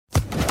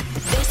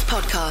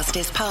podcast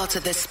is part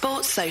of the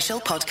Sports Social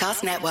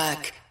Podcast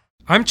Network.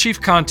 I'm Chief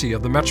Conti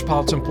of the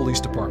Metropolitan Police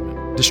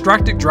Department.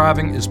 Distracted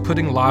driving is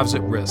putting lives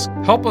at risk.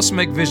 Help us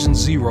make Vision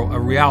Zero a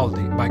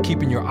reality by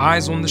keeping your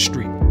eyes on the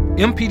street.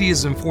 MPD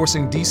is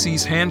enforcing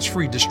DC's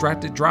hands-free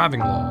distracted driving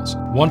laws.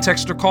 One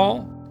text or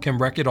call can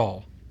wreck it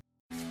all.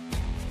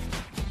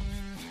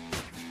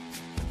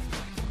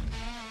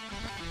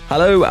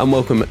 Hello and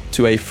welcome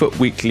to a FUT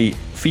Weekly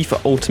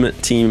FIFA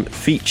Ultimate Team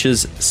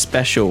Features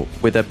special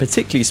with a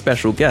particularly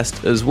special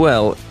guest as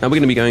well. And we're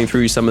going to be going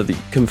through some of the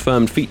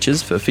confirmed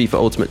features for FIFA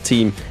Ultimate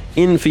Team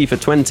in FIFA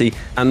 20,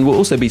 and we'll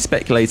also be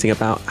speculating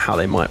about how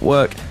they might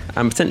work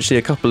and potentially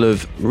a couple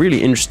of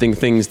really interesting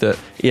things that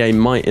EA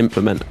might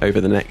implement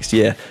over the next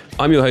year.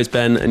 I'm your host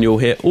Ben, and you'll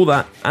hear all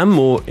that and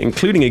more,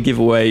 including a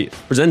giveaway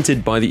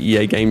presented by the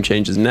EA Game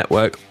Changers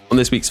Network on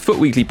this week's FUT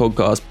Weekly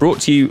podcast, brought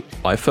to you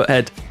by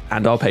Foothead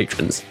and our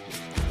patrons.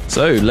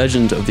 So,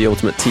 legend of the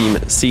Ultimate Team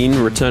scene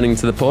returning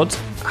to the pod.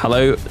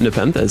 Hello,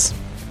 Nepenthez.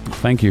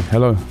 Thank you.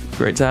 Hello.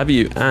 Great to have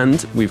you.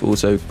 And we've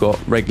also got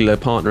regular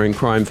partner in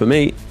crime for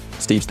me,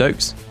 Steve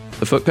Stokes,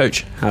 the FUT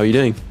coach. How are you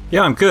doing?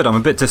 Yeah, I'm good. I'm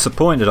a bit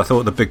disappointed. I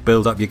thought the big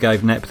build-up you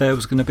gave Nep there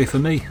was going to be for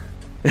me.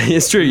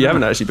 It's true. You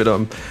haven't actually been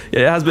on.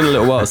 Yeah, it has been a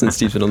little while since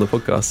Steve's been on the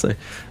podcast. So,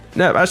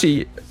 Nep,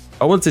 actually,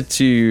 I wanted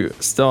to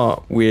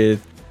start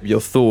with your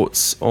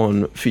thoughts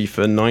on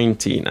FIFA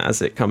 19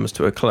 as it comes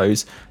to a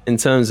close. In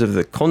terms of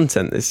the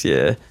content this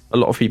year, a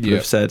lot of people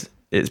have said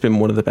it's been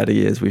one of the better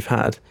years we've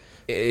had.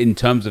 In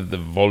terms of the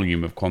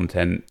volume of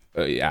content,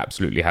 it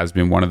absolutely has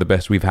been one of the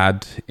best we've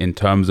had. In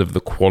terms of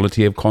the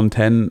quality of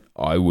content,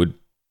 I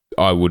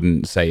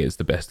wouldn't say it's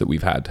the best that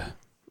we've had.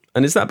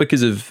 And is that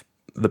because of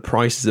the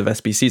prices of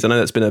SBCs? I know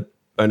that's been a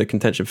bone of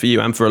contention for you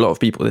and for a lot of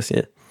people this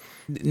year.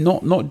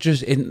 Not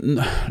just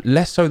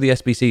less so the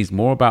SBCs,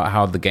 more about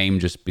how the game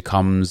just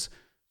becomes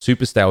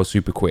super stale,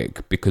 super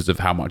quick because of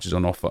how much is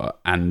on offer,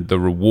 and the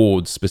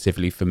rewards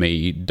specifically for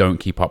me don't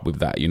keep up with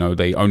that. You know,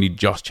 they only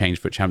just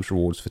changed FUT Champs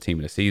rewards for Team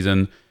of the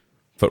Season.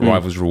 FUT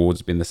Rivals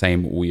rewards have been the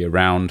same all year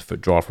round. FUT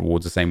Draft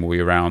rewards the same all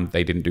year round.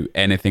 They didn't do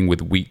anything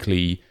with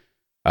weekly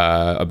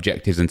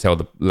objectives until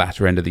the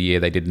latter end of the year.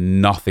 They did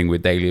nothing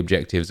with daily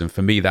objectives, and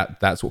for me,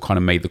 that's what kind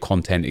of made the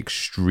content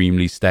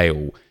extremely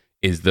stale.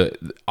 Is that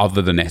other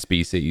than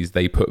SBCs,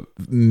 they put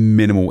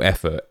minimal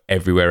effort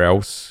everywhere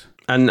else.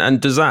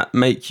 And does that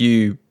make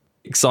you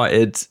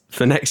excited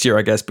for next year,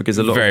 I guess, because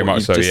a lot of what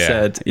you've just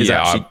said is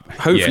actually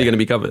hopefully going to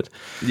be covered?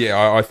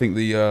 Yeah, I think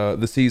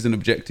the season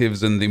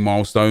objectives and the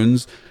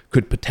milestones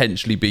could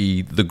potentially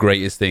be the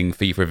greatest thing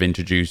FIFA have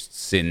introduced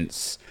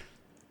since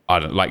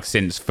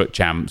FUT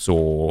Champs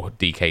or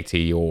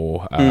DKT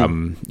or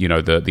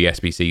the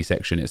SBC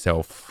section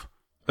itself.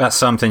 That's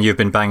something you've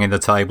been banging the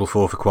table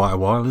for quite a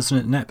while, isn't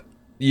it, Nep?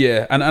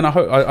 Yeah, and I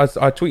hope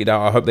I tweeted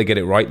out, I hope they get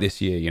it right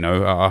this year. You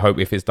know, I hope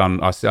if it's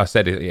done, I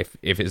said if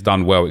it's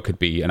done well, it could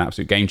be an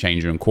absolute game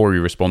changer. And Corey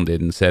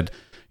responded and said,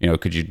 you know,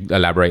 could you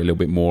elaborate a little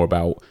bit more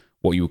about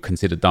what you would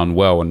consider done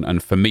well?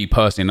 And for me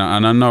personally,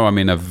 and I know I'm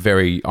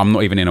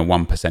not even in a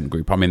 1%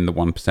 group. I'm in the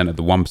 1% of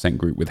the 1%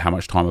 group with how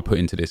much time I put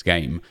into this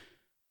game,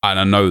 and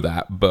I know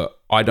that. But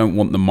I don't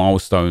want the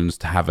milestones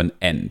to have an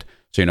end.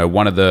 So, you know,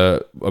 one of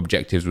the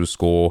objectives was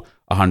score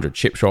 100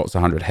 chip shots,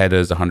 100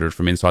 headers, 100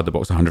 from inside the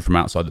box, 100 from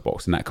outside the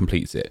box, and that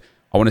completes it.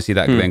 I want to see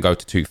that then go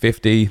to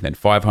 250, then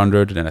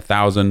 500, then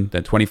 1,000,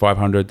 then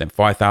 2,500, then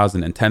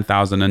 5,000, then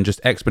 10,000, and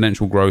just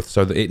exponential growth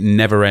so that it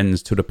never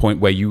ends to the point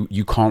where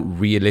you can't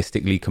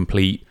realistically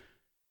complete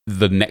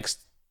the next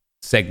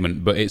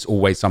segment, but it's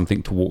always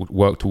something to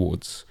work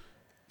towards.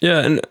 Yeah,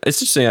 and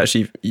it's interesting,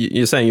 actually,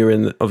 you're saying you're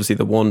in, obviously,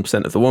 the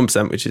 1% of the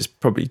 1%, which is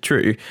probably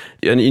true.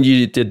 And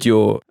you did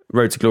your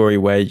Road to Glory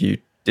where you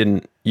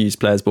didn't use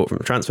players bought from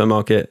the transfer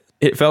market.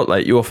 It felt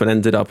like you often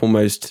ended up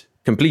almost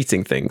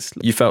completing things.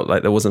 You felt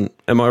like there wasn't,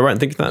 am I right in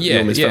thinking that?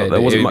 Yeah, there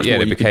wasn't much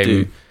more you could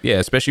do. Yeah,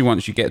 especially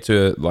once you get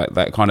to like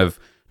that kind of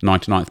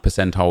 99th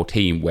percentile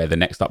team where the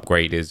next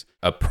upgrade is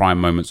a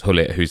Prime Moments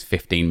Hullet who's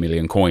 15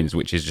 million coins,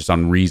 which is just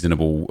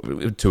unreasonable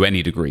to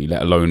any degree,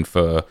 let alone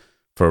for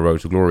a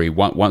Road to Glory.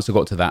 Once I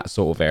got to that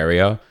sort of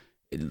area,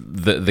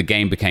 the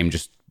game became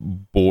just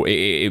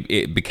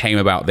it became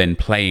about then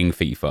playing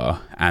FIFA,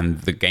 and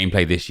the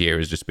gameplay this year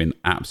has just been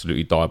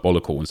absolutely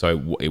diabolical, and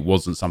so it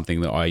wasn't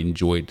something that I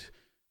enjoyed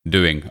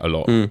doing a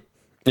lot.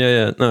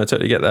 Yeah, no, I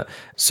totally get that.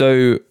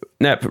 So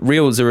Nep,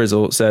 Real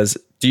Zerizzle says,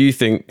 do you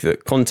think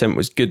that content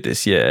was good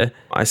this year?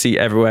 I see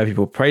everywhere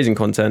people praising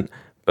content,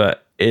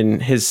 but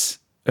in his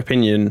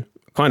opinion,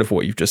 kind of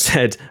what you've just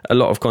said, a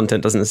lot of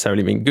content doesn't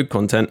necessarily mean good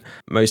content.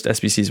 Most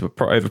SBCs were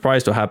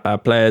overpriced or had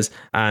bad players,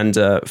 and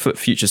FUT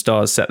Future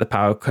Stars set the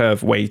power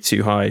curve way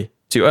too high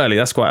too early.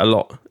 That's quite a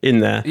lot in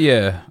there.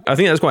 Yeah. I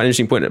think that's quite an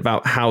interesting point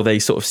about how they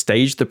sort of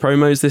staged the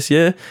promos this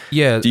year.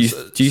 Yeah. Do you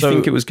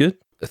think it was good?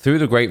 Through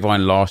the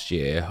grapevine last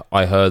year,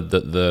 I heard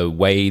that the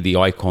way the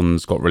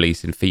icons got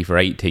released in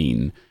FIFA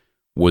 18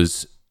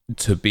 was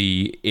to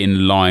be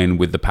in line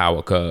with the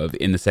power curve,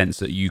 in the sense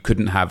that you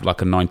couldn't have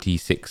like a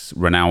 96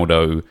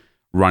 Ronaldo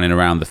running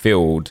around the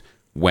field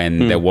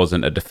when there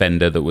wasn't a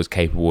defender that was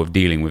capable of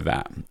dealing with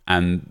that.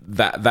 And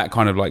that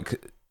kind of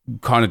like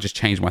kind of just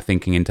changed my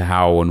thinking into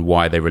how and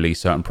why they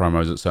release certain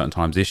promos at certain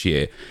times this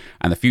year.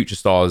 And the Future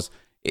Stars,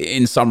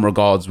 in some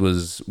regards,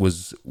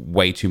 was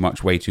way too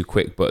much, way too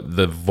quick. But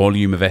the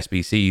volume of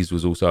SBCs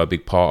was also a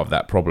big part of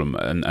that problem.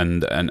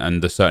 And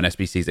the certain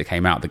SBCs that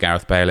came out, the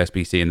Gareth Bale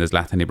SBC and the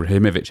Zlatan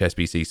Ibrahimovic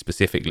SBC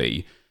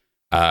specifically,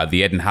 the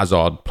Eden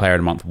Hazard Player of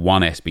the Month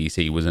 1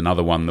 SBC was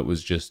another one that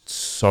was just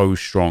so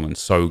strong and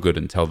so good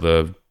until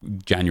the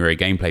January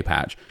gameplay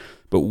patch.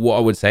 But what I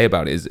would say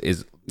about it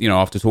is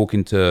after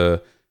talking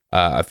to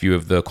a few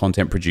of the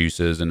content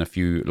producers and a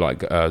few like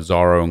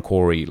Zaro and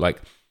Corey,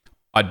 like,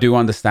 I do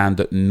understand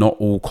that not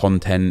all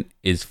content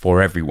is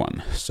for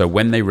everyone. So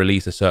when they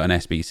release a certain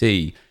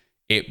SBC,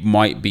 it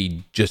might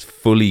be just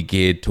fully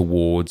geared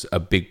towards a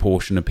big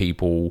portion of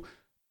people.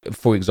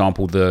 For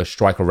example, the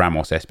Striker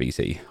Ramos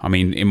SBC. I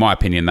mean, in my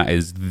opinion, that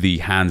is the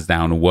hands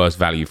down worst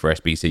value for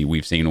SBC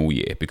we've seen all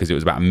year, because it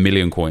was about 1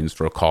 million coins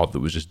for a card that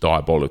was just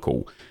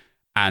diabolical.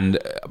 And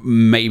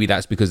maybe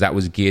that's because that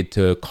was geared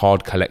to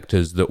card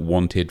collectors that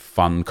wanted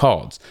fun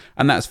cards,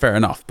 and that's fair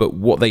enough. But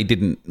what they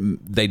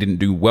didn't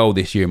do well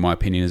this year, in my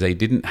opinion, is they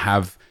didn't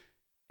have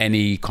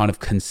any kind of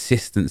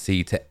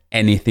consistency to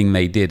anything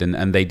they did,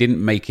 and they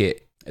didn't make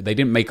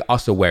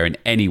us aware in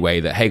any way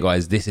that, hey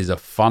guys, this is a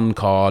fun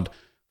card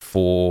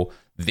for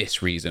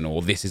this reason,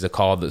 or this is a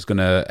card that's going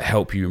to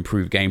help you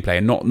improve gameplay.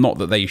 And not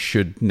that they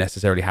should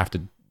necessarily have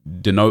to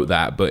denote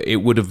that, but it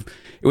would have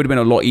been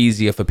a lot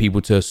easier for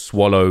people to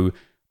swallow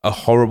a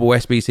horrible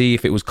SBC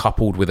if it was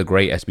coupled with a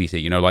great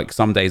SBC. Like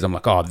some days I'm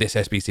like, oh, this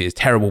SBC is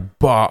terrible,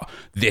 but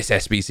this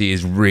SBC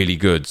is really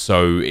good.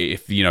 So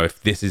if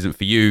this isn't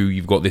for you,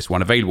 you've got this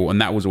one available.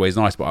 And that was always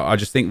nice. But I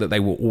just think that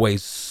they were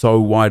always so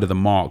wide of the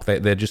mark.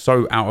 They're just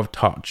so out of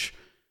touch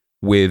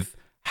with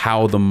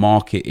how the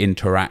market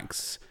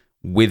interacts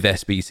with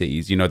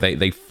SBCs.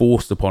 They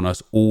forced upon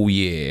us all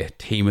year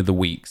team of the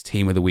weeks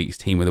in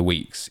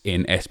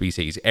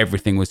SBCs.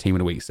 Everything was team of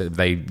the weeks. So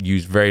they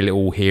used very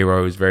little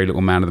heroes, very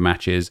little man of the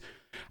matches.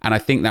 And I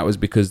think that was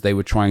because they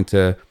were trying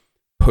to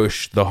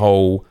push the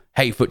whole,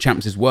 hey, FUT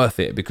Champs is worth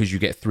it because you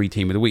get 3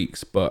 team of the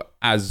weeks. But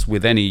as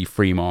with any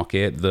free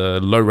market, the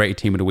low rated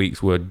team of the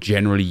weeks were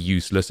generally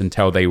useless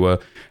until they were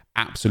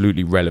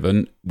absolutely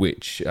relevant,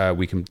 which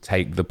we can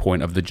take the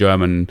point of the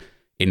German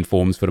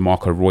informs for the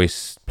Marco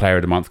Reus Player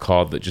of the Month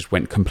card that just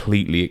went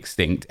completely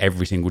extinct,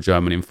 every single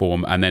German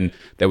inform, and then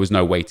there was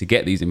no way to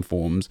get these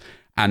informs.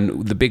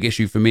 And the big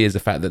issue for me is the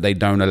fact that they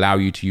don't allow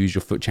you to use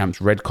your FUT Champs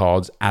red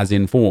cards as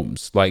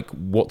informs. Like,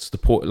 what's the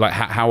point? Like,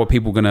 how are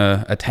people going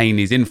to attain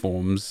these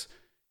informs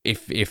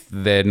if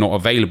they're not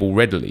available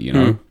readily,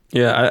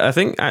 Yeah, I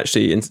think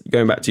actually,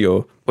 going back to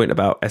your point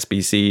about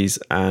SBCs,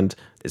 and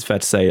it's fair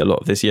to say a lot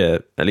of this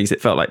year, at least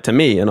it felt like to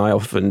me, and I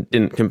often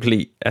didn't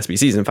complete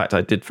SBCs. In fact, I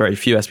did very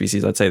few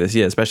SBCs, I'd say, this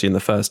year, especially in the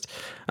first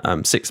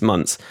 6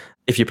 months.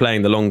 If you're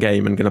playing the long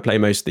game and going to play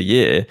most of the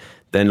year,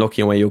 then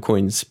locking away your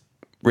coins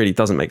really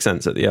doesn't make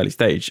sense at the early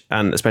stage.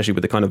 And especially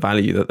with the kind of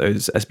value that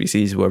those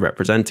SBCs were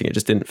representing, it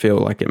just didn't feel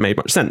like it made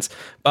much sense.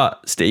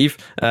 But Steve,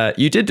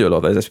 you did do a lot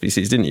of those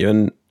SBCs, didn't you?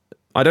 And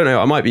I don't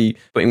know, I might be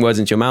putting words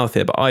into your mouth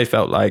here, but I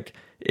felt like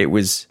it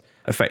was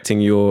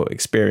affecting your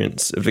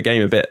experience of the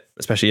game a bit,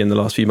 especially in the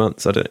last few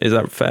months. Is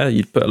that fair?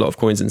 You'd put a lot of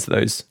coins into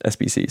those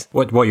SBCs.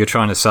 What you're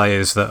trying to say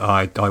is that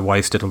I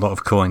wasted a lot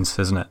of coins,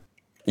 isn't it?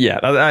 Yeah,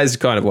 that is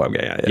kind of what I'm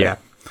getting at. Yeah,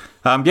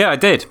 I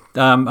did,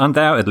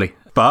 undoubtedly.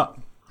 But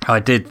I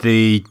did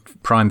the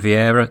Prime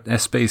Vieira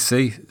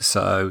SBC,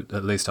 so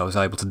at least I was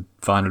able to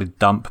finally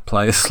dump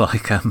players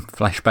like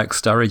Flashback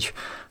Sturridge.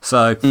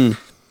 So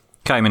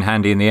came in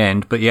handy in the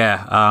end. But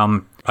yeah,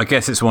 I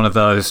guess it's one of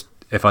those,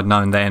 if I'd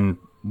known then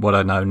what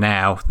I know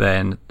now,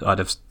 then I'd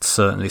have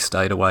certainly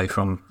stayed away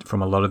from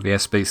a lot of the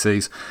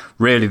SBCs.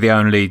 Really, the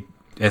only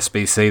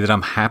SBC that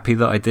I'm happy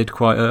that I did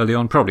quite early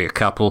on, probably a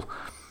couple,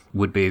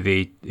 would be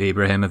the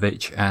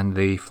Ibrahimovic and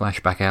the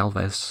Flashback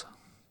Alves.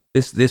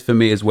 This for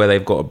me is where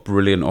they've got a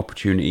brilliant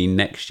opportunity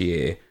next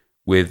year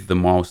with the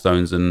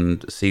milestones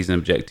and season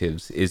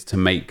objectives, is to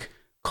make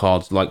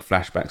cards like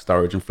Flashback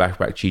Sturridge and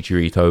Flashback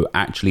Chicharito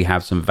actually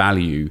have some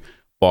value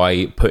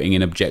by putting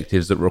in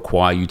objectives that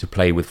require you to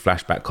play with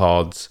flashback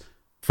cards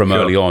from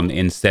early on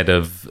instead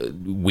of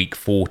week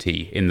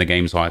 40 in the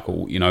game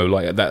cycle,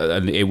 like that.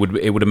 And it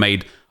would have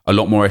made a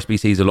lot more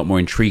SBCs a lot more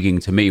intriguing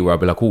to me, where I'd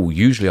be like, oh,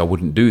 usually I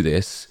wouldn't do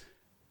this,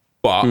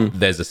 but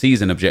there's a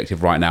season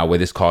objective right now where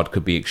this card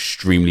could be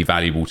extremely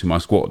valuable to my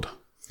squad.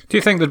 Do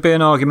you think there'd be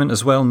an argument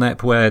as well,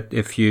 Nep, where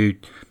if you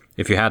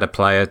had a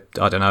player,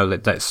 I don't know,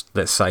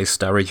 let's say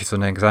Sturridge as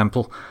an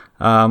example,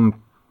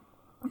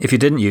 if you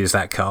didn't use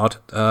that card,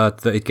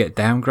 that it'd get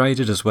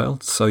downgraded as well,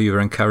 so you were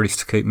encouraged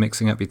to keep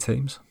mixing up your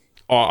teams?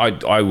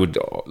 I would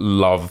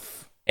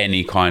love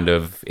any kind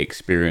of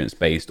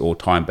experience-based or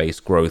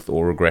time-based growth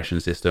or regression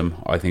system.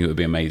 I think it would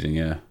be amazing,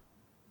 yeah.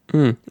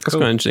 That's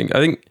kind of interesting. I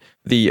think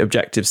the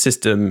objective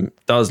system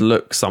does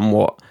look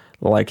somewhat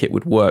like it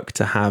would work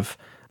to have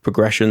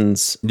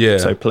progressions,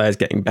 so players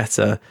getting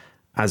better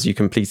as you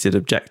completed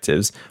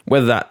objectives,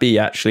 whether that be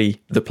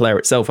actually the player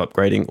itself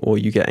upgrading or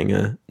you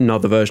getting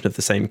another version of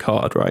the same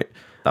card, right?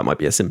 That might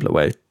be a simpler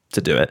way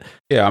to do it.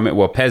 Yeah, I mean,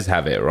 well, PES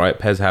have it, right?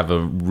 PES have a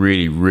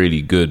really,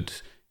 really good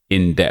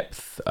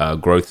in-depth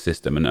growth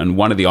system. And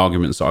one of the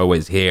arguments I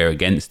always hear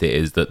against it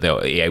is that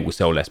EA will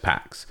sell less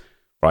packs,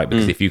 right?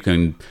 Because if you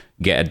can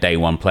get a day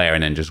one player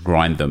and then just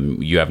grind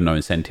them, you have no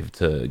incentive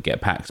to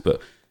get packs.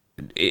 But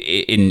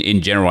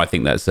in general, I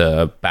think that's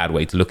a bad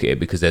way to look at it,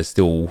 because there's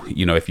still,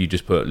 if you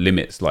just put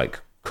limits like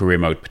career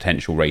mode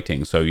potential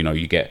rating, so,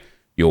 you get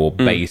your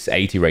base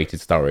 80 rated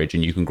Sturridge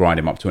and you can grind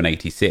him up to an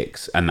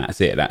 86, and that's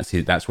it.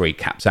 That's where he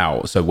caps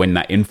out. So when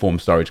that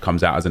informed Sturridge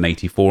comes out as an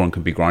 84 and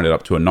can be grinded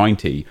up to a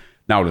 90,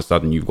 now all of a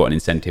sudden you've got an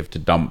incentive to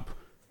dump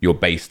your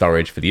base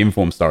Sturridge for the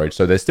informed Sturridge.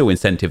 So there's still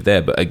incentive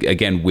there. But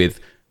again, with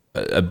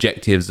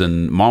objectives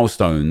and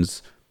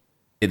milestones,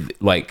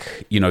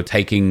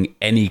 taking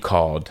any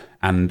card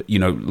and,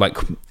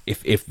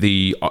 if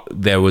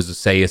there was,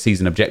 say, a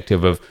season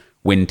objective of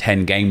win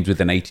 10 games with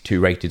an 82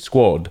 rated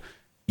squad,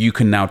 you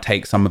can now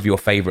take some of your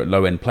favorite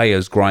low-end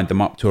players, grind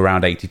them up to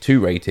around 82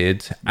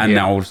 rated, and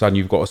now all of a sudden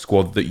you've got a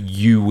squad that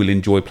you will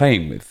enjoy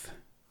playing with.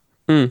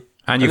 And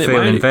you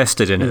feel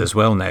invested in it as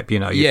well, Neb. You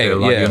feel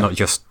like you're not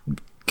just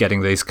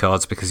getting these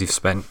cards because you've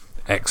spent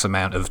X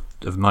amount of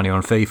money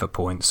on FIFA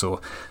points,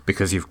 or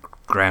because you've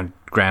ground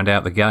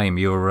out the game.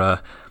 You're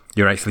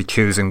actually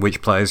choosing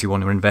which players you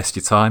want to invest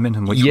your time in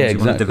and which ones you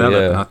want to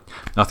develop.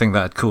 I think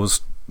that would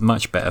cause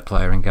much better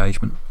player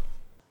engagement.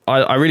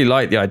 I really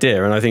like the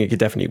idea, and I think it could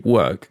definitely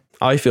work.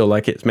 I feel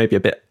like it's maybe a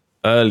bit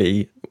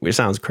early, which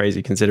sounds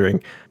crazy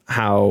considering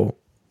how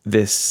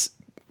this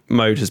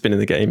mode has been in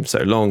the game so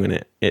long,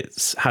 and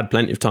it's had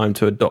plenty of time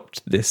to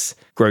adopt this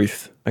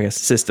growth, I guess,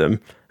 system,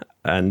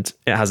 and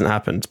it hasn't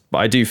happened. But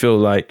I do feel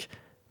like,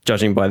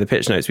 judging by the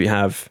pitch notes we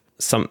have,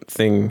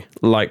 something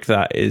like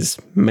that is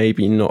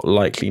maybe not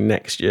likely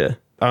next year.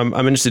 I'm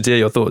interested to hear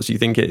your thoughts. Do you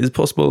think it is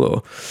possible,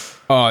 or?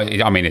 Oh,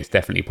 I mean, it's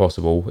definitely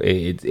possible.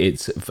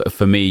 It's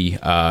for me,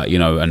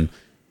 and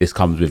this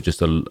comes with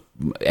just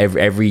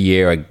every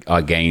year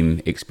I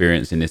gain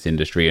experience in this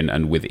industry,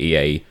 and with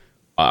EA,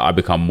 I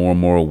become more and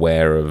more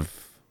aware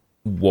of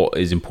what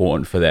is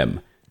important for them,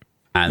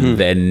 and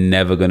they're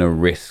never going to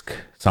risk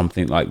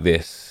something like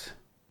this.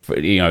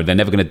 They're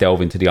never going to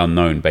delve into the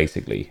unknown,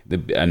 basically,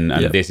 and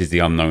this is the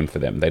unknown for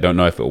them. They don't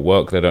know if it'll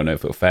work. They don't know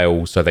if it'll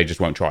fail, so they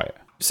just won't try it.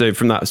 So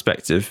from that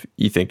perspective,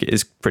 you think it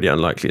is pretty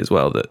unlikely as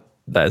well that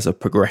there's a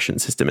progression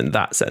system in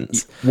that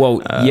sense?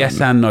 Well,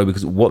 yes and no,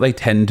 because what they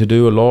tend to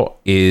do a lot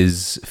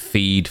is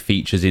feed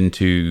features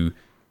into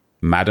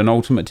Madden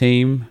Ultimate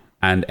Team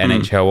and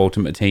NHL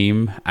Ultimate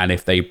Team, and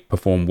if they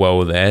perform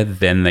well there,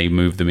 then they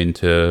move them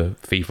into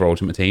FIFA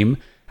Ultimate Team.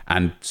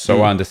 And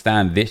so I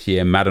understand this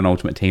year Madden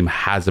Ultimate Team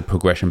has a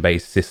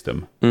progression-based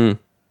system.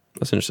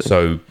 That's interesting.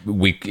 So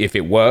if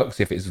it works,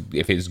 if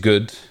it's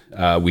good,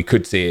 we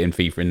could see it in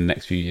FIFA in the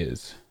next few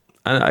years.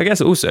 And I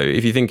guess also,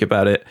 if you think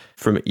about it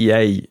from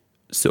EA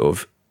sort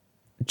of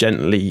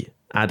gently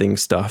adding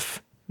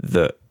stuff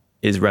that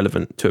is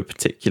relevant to a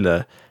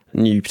particular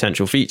new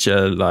potential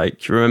feature,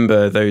 like,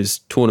 remember those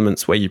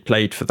tournaments where you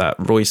played for that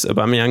Royce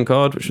Aubameyang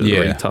card, which was a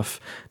really tough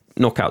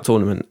knockout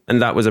tournament,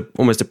 and that was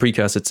almost a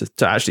precursor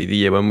to actually the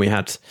year when we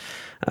had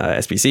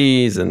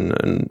SBCs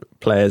and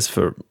players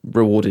for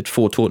rewarded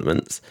for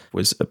tournaments,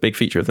 was a big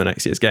feature of the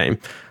next year's game.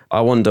 I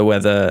wonder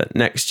whether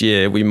next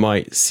year we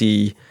might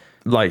see,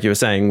 like you were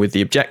saying, with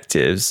the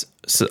objectives,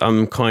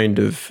 some kind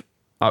of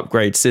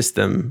upgrade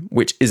system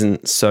which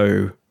isn't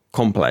so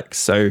complex.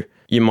 So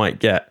you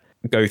might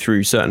go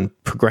through certain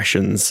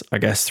progressions, I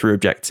guess, through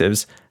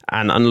objectives,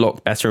 and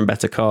unlock better and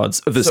better cards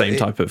of the same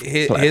type of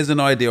player. Here's an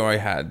idea I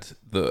had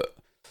that,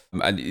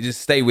 and you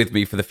just stay with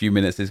me for the few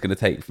minutes it's going to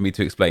take for me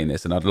to explain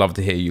this, and I'd love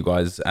to hear you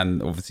guys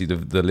and obviously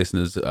the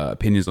listeners'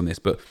 opinions on this.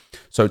 But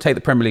so take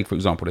the Premier League, for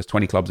example. There's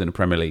 20 clubs in the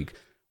Premier League.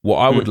 What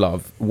I would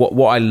love,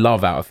 what I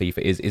love out of FIFA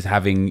is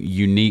having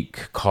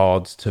unique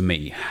cards to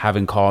me,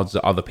 having cards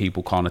that other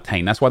people can't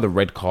attain. That's why the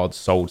red cards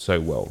sold so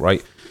well,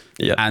 right?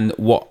 Yeah. And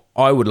what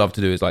I would love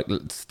to do is, like,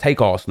 let's take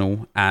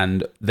Arsenal,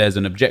 and there's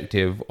an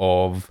objective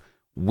of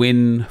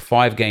win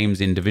 5 games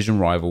in division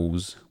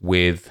rivals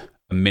with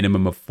a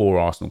minimum of 4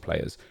 Arsenal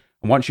players.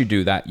 And once you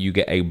do that, you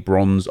get a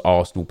bronze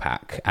Arsenal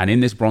pack. And in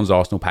this bronze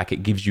Arsenal pack,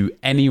 it gives you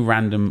any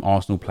random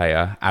Arsenal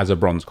player as a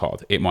bronze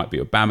card. It might be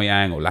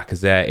Aubameyang or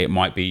Lacazette. It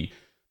might be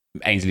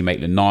Ainsley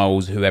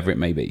Maitland-Niles, whoever it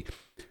may be.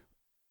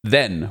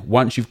 Then,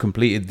 once you've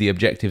completed the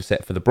objective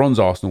set for the bronze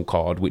Arsenal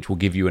card, which will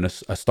give you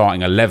a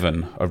starting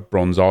 11 of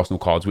bronze Arsenal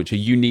cards, which are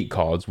unique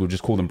cards, we'll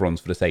just call them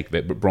bronze for the sake of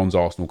it, but bronze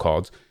Arsenal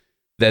cards,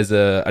 there's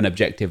an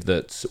objective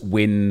that's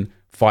win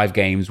 5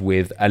 games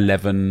with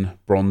 11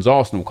 bronze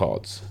Arsenal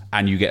cards,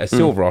 and you get a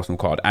silver Arsenal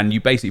card, and you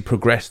basically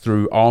progress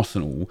through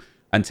Arsenal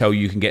until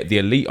you can get the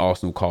elite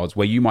Arsenal cards,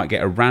 where you might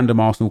get a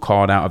random Arsenal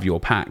card out of your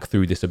pack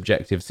through this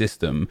objective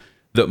system.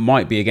 That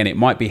might be, again, it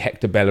might be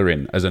Hector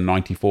Bellerin as a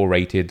 94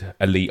 rated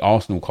elite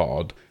Arsenal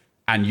card,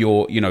 and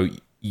you're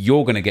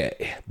going to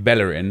get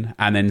Bellerin,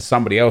 and then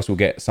somebody else will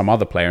get some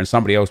other player, and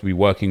somebody else will be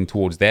working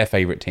towards their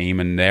favorite team,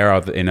 and they're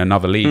in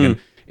another league, and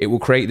it will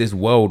create this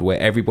world where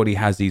everybody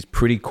has these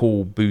pretty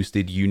cool,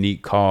 boosted,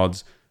 unique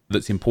cards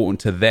that's important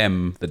to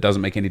them that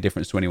doesn't make any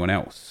difference to anyone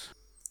else.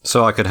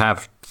 So I could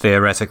have,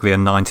 theoretically, a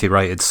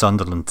 90-rated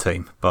Sunderland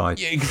team by...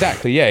 Yeah,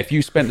 exactly, yeah. If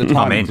you spent the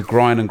time to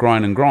grind and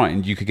grind and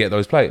grind, you could get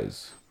those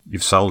players.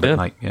 You've sold it,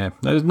 mate, yeah.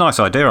 It's a nice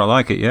idea, I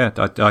like it, yeah.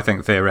 I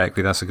think,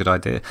 theoretically, that's a good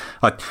idea.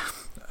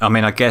 I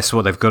mean, I guess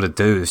what they've got to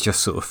do is just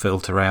sort of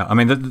filter out. I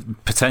mean,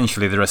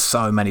 potentially there are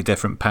so many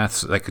different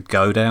paths that they could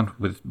go down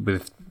with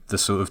the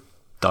sort of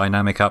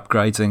dynamic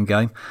upgrades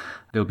in-game.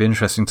 It'll be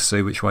interesting to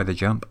see which way they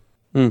jump.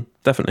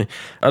 Definitely.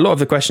 A lot of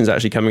the questions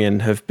actually coming in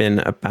have been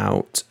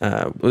about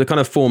the kind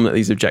of form that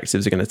these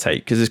objectives are going to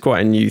take, because it's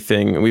quite a new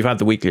thing. We've had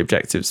the weekly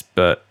objectives,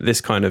 but this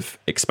kind of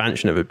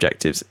expansion of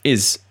objectives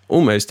is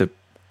almost a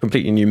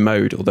completely new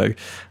mode, although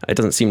it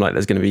doesn't seem like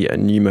there's going to be a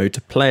new mode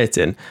to play it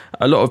in.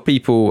 A lot of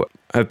people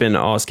have been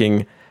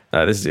asking,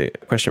 this is a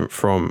question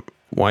from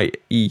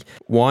YEYSHIT,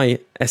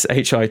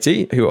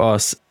 who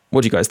asks,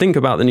 what do you guys think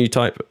about the new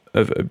type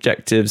of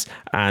objectives,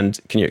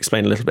 and can you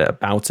explain a little bit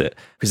about it?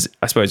 Because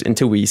I suppose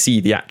until we see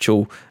the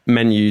actual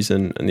menus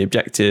and the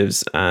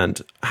objectives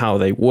and how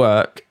they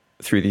work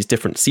through these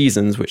different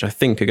seasons, which I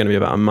think are going to be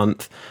about a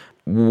month,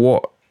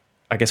 what,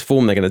 I guess,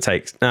 form they're going to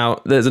take. Now,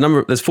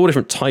 there's 4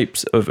 different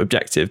types of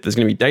objective. There's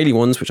going to be daily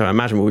ones, which I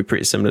imagine will be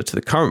pretty similar to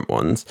the current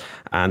ones.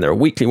 And there are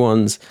weekly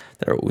ones.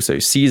 There are also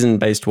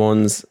season-based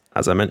ones,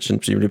 as I mentioned,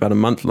 presumably about a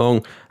month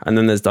long. And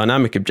then there's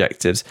dynamic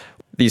objectives.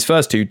 These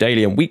first 2,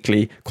 daily and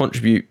weekly,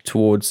 contribute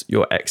towards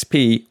your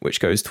XP,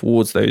 which goes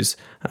towards those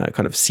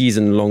kind of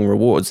season-long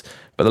rewards.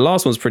 But the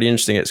last one's pretty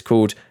interesting. It's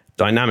called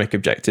dynamic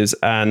objectives.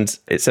 And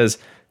it says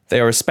they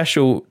are a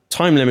special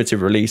time-limited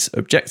release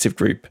objective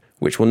group,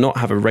 which will not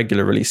have a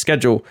regular release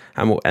schedule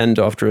and will end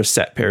after a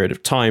set period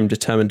of time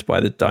determined by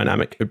the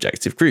dynamic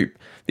objective group.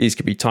 These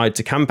could be tied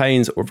to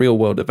campaigns or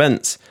real-world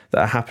events that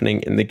are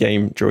happening in the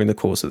game during the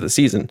course of the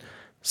season.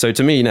 So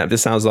to me, now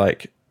this sounds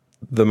like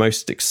the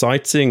most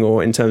exciting,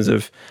 or in terms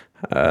of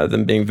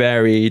them being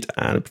varied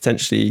and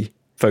potentially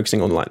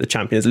focusing on like the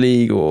Champions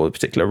League or a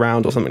particular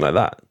round or something like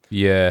that.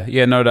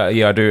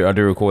 I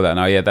do recall that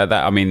now. Yeah, that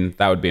I mean,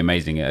 that would be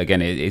amazing.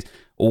 Again, it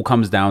all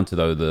comes down to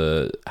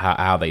though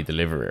how they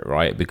deliver it,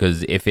 right?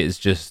 Because if it's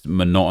just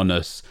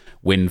monotonous,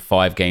 win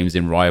 5 games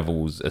in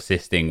rivals,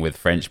 assisting with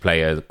French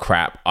players,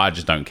 crap, I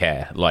just don't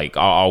care. Like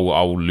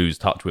I'll lose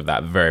touch with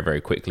that very,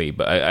 very quickly.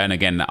 But and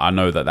again, I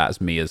know that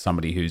that's me as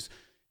somebody who's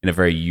in a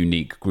very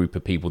unique group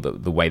of people,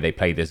 that the way they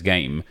play this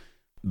game.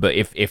 But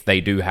if they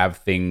do have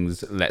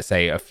things, let's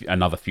say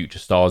another Future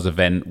Stars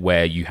event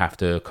where you have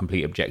to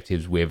complete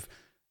objectives with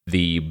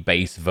the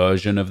base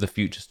version of the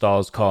Future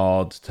Stars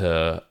cards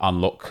to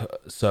unlock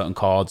certain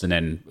cards, and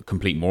then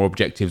complete more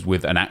objectives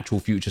with an actual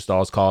Future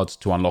Stars cards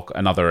to unlock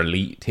another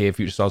elite tier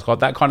Future Stars card,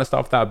 that kind of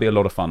stuff, that would be a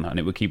lot of fun, and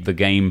it would keep the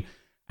game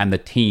and the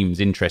teams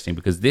interesting.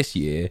 Because this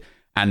year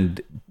and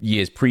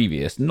years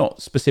previous,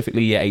 not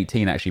specifically year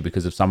 18 actually,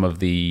 because of some of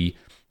the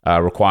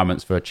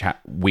requirements for a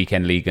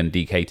weekend league and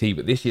DKT,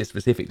 but this year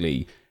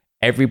specifically,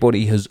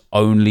 everybody has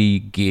only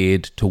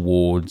geared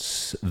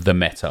towards the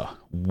meta.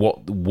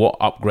 What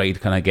upgrade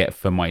can I get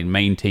for my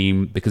main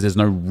team? Because there's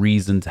no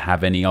reason to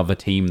have any other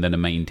team than a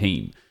main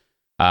team.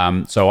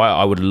 So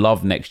I would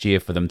love next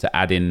year for them to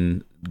add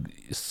in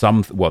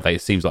some, well,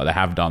 it seems like they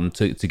have done,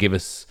 to give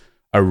us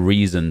a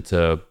reason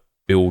to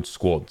build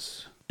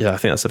squads. Yeah, I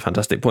think that's a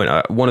fantastic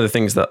point. One of the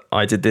things that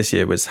I did this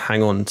year was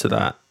hang on to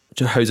that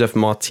Josef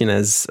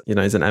Martinez,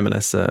 he's an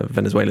MLS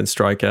Venezuelan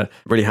striker,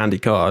 really handy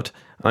card.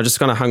 I just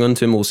kind of hung on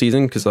to him all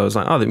season because I was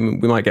like, we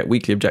might get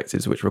weekly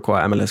objectives which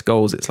require MLS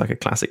goals. It's like a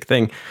classic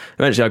thing.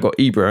 Eventually I got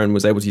Ibra and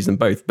was able to use them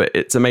both, but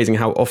it's amazing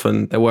how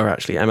often there were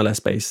actually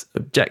MLS-based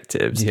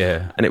objectives.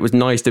 Yeah. And it was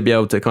nice to be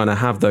able to kind of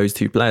have those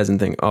 2 players and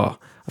think, I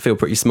feel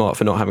pretty smart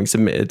for not having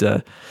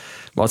submitted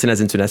Martinez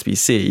into an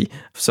SBC.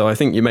 So I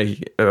think you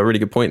make a really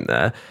good point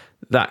there.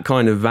 That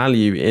kind of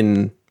value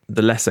in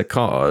the lesser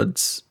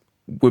cards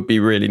would be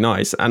really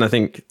nice. And I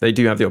think they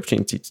do have the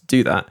opportunity to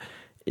do that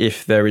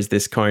if there is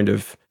this kind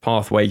of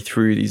pathway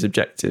through these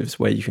objectives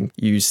where you can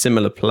use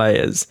similar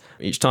players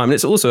each time. And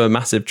it's also a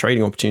massive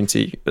trading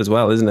opportunity as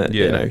well, isn't it?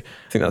 Yeah. I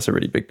think that's a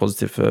really big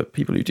positive for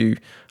people who do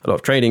a lot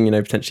of trading,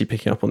 potentially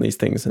picking up on these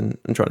things and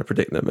trying to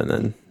predict them, and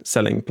then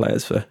selling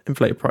players for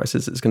inflated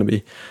prices is going to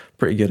be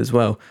pretty good as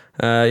well.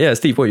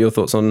 Steve, what are your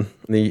thoughts on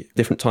the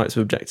different types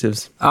of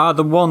objectives?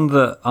 The one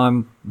that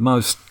I'm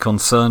most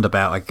concerned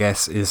about, I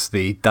guess, is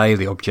the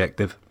daily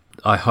objective.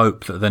 I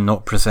hope that they're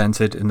not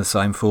presented in the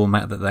same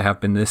format that they have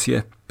been this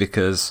year,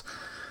 because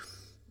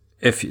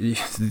if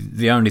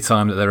the only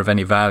time that they're of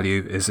any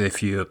value is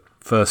if you're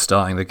first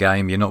starting the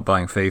game, you're not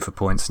buying FIFA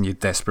points and you're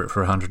desperate for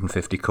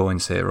 150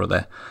 coins here or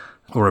there,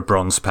 or a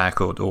bronze pack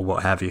or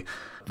what have you.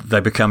 They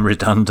become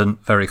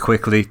redundant very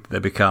quickly. They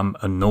become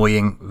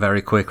annoying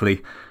very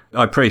quickly.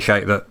 I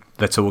appreciate that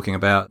they're talking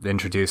about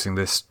introducing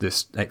this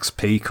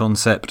XP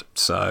concept,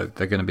 so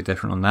they're going to be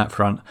different on that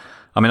front.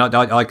 I mean,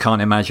 I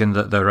can't imagine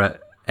that there are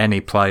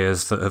any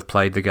players that have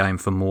played the game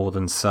for more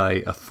than,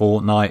 say, a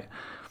fortnight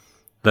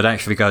that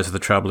actually go to the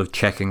trouble of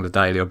checking the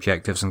daily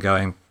objectives and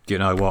going, do you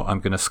know what, I'm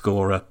going to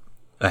score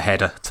a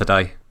header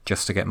today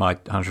just to get my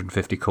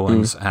 150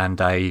 coins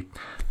and a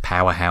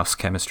powerhouse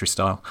chemistry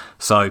style.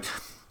 So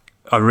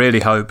I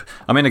really hope.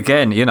 I mean,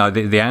 again, you know,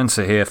 the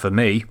answer here for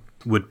me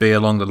would be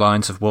along the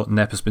lines of what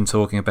Nep has been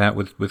talking about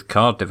with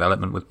card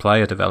development, with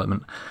player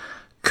development.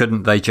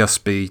 Couldn't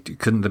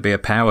there be a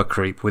power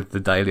creep with the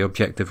daily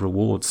objective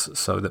rewards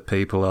so that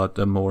people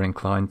are more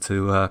inclined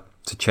to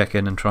check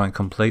in and try and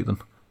complete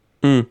them?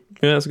 Yeah,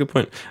 that's a good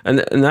point.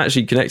 And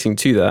actually connecting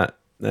to that,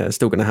 they're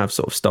still going to have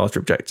sort of starter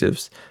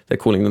objectives. They're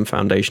calling them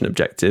foundation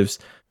objectives,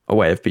 a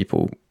way of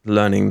people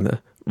learning the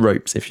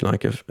ropes, if you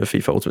like, of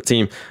FIFA Ultimate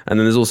Team. And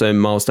then there's also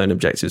milestone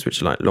objectives, which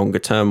are like longer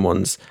term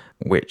ones,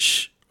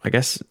 which I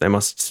guess they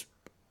must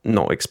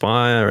not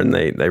expire and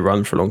they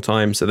run for a long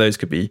time. So those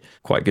could be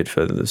quite good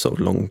for the sort of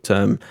long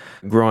term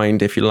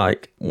grind, if you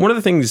like. One of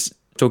the things,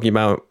 talking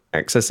about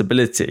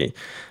accessibility,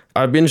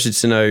 I'd be interested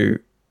to know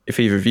if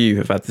either of you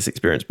have had this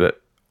experience,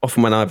 but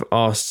often when I've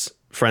asked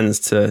friends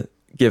to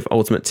give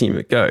Ultimate Team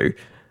a go,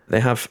 they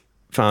have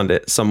found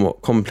it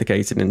somewhat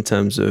complicated in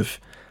terms of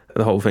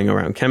the whole thing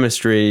around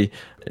chemistry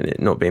and it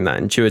not being that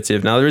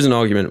intuitive. Now, there is an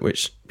argument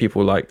which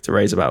people like to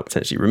raise about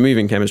potentially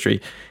removing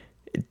chemistry.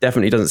 It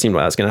definitely doesn't seem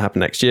like that's going to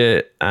happen next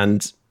year.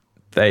 And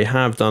they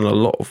have done a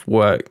lot of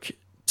work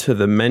to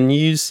the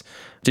menus.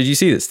 Did you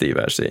see this, Steve,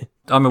 actually?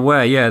 I'm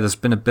aware, yeah, there's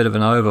been a bit of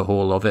an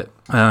overhaul of it.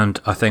 And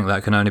I think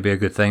that can only be a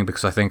good thing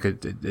because I think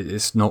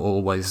it's not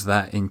always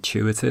that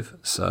intuitive.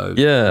 So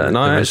yeah, and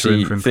I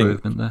actually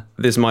think there.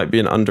 This might be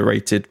an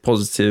underrated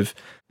positive.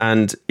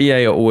 And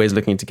EA are always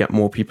looking to get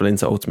more people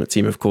into Ultimate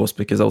Team, of course,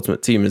 because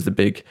Ultimate Team is the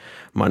big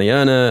money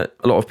earner.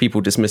 A lot of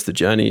people dismiss the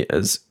journey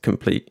as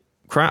complete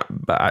crap,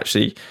 but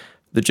actually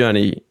the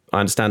journey,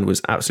 I understand,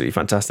 was absolutely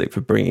fantastic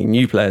for bringing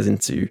new players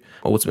into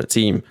Ultimate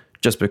Team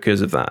just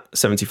because of that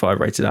 75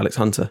 rated Alex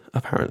Hunter,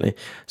 apparently.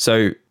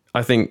 So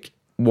I think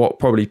what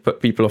probably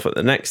put people off at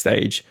the next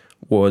stage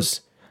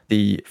was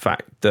the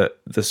fact that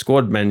the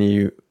squad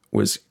menu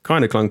was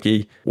kind of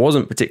clunky,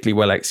 wasn't particularly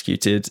well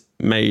executed,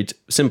 made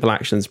simple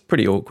actions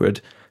pretty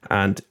awkward,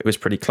 and it was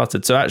pretty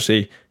cluttered. So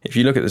actually, if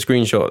you look at the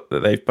screenshot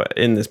that they've put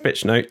in this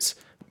pitch notes,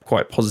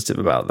 quite positive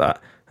about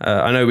that.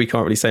 I know we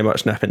can't really say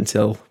much Nep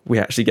until we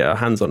actually get our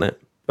hands on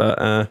it, but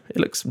it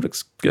looks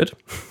good.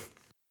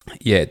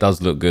 Yeah, it does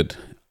look good.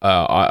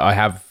 I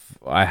have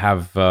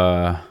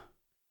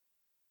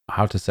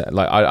how to say,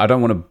 like, I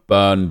don't want to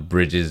burn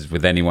bridges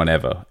with anyone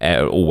ever,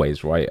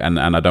 always, right? And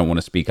I don't want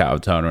to speak out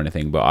of turn or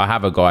anything, but I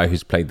have a guy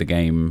who's played the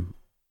game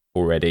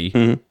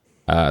already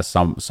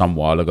some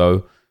while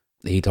ago.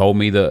 He told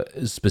me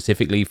that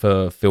specifically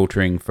for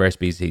filtering for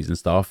SBCs and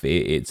stuff,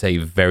 it's a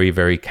very,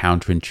 very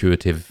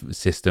counterintuitive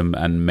system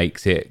and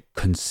makes it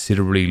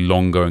considerably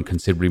longer and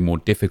considerably more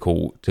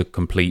difficult to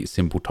complete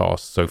simple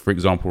tasks. So, for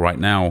example, right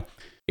now,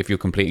 if you're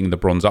completing the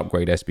bronze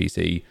upgrade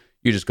SBC,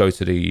 you just go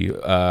to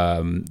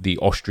the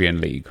Austrian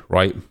league,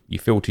 right? You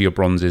filter your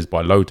bronzes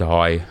by low to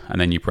high,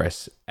 and then you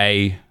press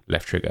A,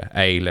 left trigger,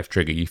 A, left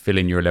trigger. You fill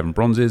in your 11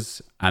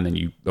 bronzes, and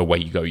then away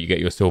you go. You get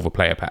your silver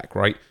player pack,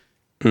 right?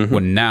 Mm-hmm.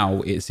 Well,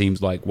 now it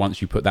seems like once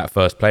you put that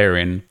first player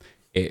in,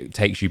 it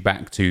takes you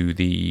back to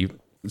the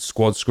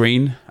squad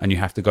screen, and you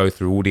have to go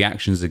through all the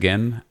actions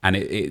again. And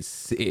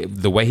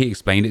the way he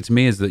explained it to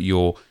me is that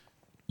you're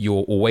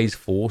always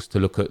forced to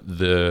look at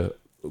the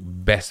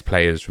best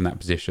players from that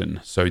position.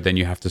 So then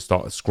you have to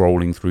start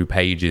scrolling through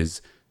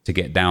pages to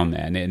get down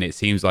there. And it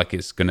seems like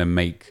it's going to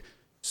make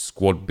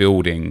squad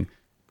building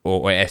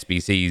or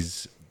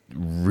SBCs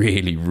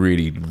really,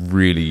 really,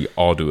 really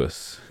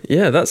arduous.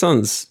 Yeah, that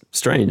sounds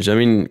strange. I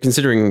mean,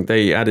 considering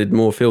they added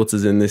more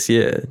filters in this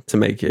year to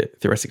make it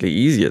theoretically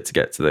easier to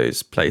get to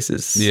those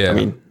places. Yeah. I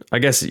mean, I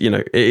guess, you know,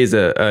 it is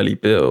an early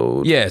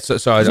build. Yeah, so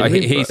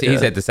he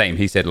said the same.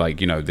 He said, like,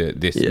 you know,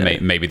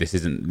 maybe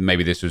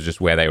this was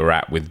just where they were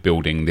at with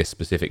building this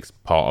specific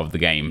part of the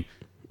game,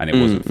 and it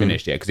wasn't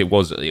finished yet,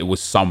 because it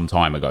was some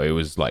time ago. It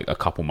was like a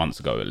couple months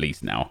ago at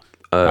least now.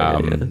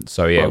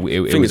 So yeah,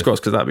 well, fingers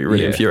crossed, because that'd be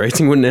really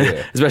infuriating, wouldn't it?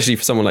 Yeah. Especially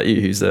for someone like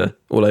you who's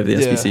all over the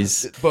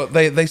SBCs. But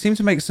they seem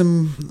to make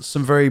some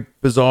very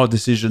bizarre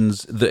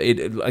decisions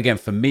that, again,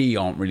 for me,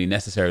 aren't really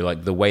necessary.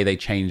 Like the way they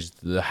changed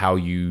how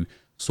you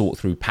sort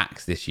through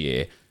packs this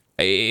year.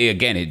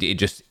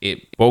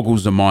 It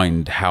boggles the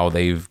mind how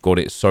they've got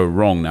it so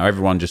wrong. Now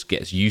everyone just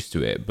gets used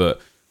to it, but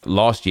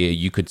last year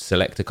you could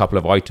select a couple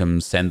of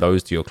items, send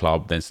those to your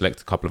club, then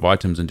select a couple of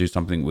items and do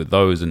something with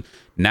those. And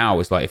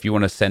now it's like, if you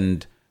want to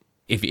send,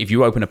 if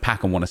you open a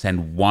pack and want to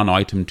send one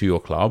item to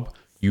your club,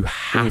 you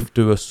have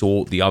to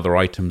assort the other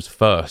items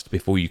first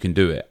before you can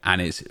do it,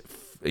 and it's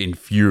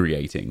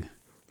infuriating.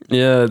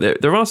 Yeah,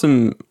 there are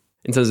some,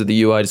 in terms of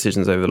the UI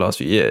decisions over the last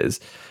few years,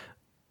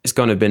 it's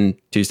kind of been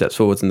 2 steps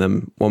forwards and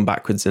then 1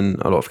 backwards in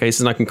a lot of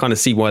cases. And I can kind of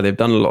see why they've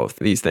done a lot of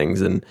these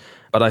things.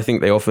 But I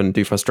think they often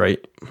do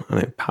frustrate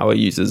power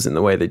users in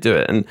the way they do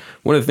it. And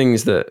one of the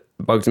things that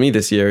bugged me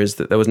this year is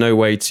that there was no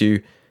way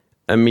to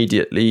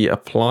immediately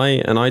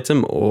apply an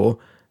item or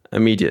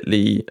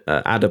immediately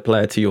add a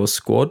player to your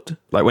squad.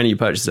 Like when you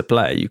purchase a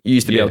player, you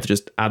used to be able to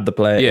just add the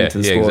player into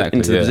the squad,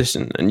 into the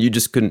position, and you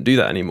just couldn't do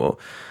that anymore.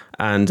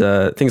 And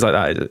things like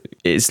that,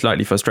 it's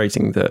slightly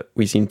frustrating that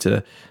we seem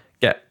to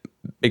get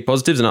big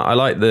positives. And I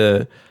like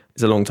the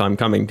is a long time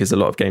coming because a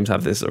lot of games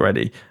have this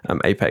already.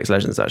 Apex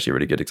Legends is actually a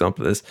really good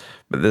example of this.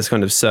 But this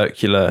kind of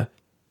circular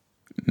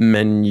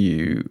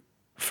menu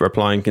for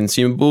applying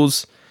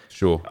consumables,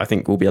 Sure, I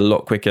think will be a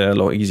lot quicker, a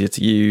lot easier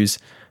to use.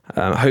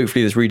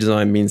 Hopefully this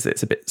redesign means that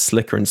it's a bit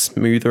slicker and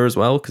smoother as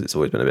well, because it's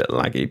always been a bit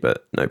laggy,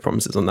 but no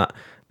promises on that.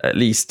 At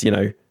least,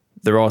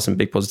 there are some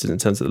big positives in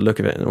terms of the look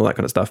of it and all that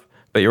kind of stuff.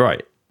 But you're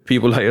right.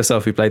 People like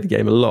yourself who play the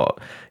game a lot,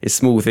 it's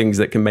small things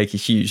that can make a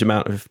huge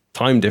amount of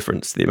time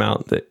difference, the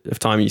amount of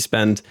time you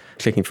spend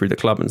clicking through the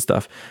club and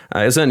stuff.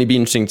 It'll certainly be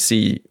interesting to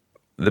see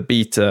the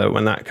beta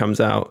when that comes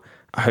out.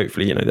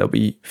 Hopefully, there'll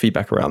be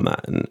feedback around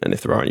that. And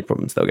if there are any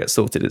problems, they'll get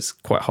sorted. It's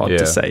quite hard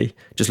to say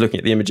just looking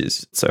at the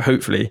images. So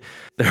hopefully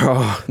there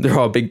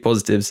are big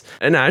positives.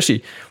 And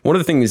actually, one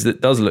of the things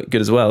that does look good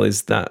as well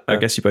is that, I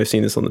guess you've both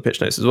seen this on the pitch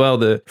notes as well,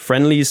 the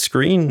friendlies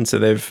screen. So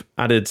they've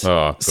added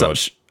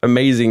such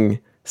amazing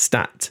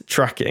stat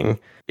tracking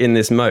in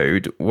this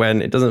mode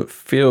when it doesn't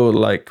feel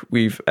like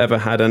we've ever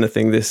had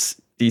anything this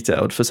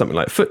detailed for something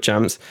like FUT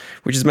Champs,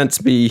 which is meant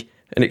to be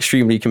an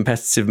extremely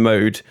competitive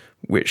mode,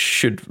 which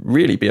should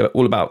really be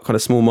all about kind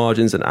of small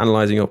margins and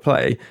analysing your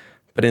play.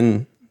 But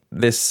in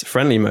this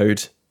friendly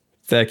mode,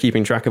 they're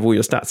keeping track of all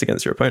your stats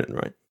against your opponent,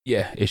 right?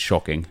 Yeah, it's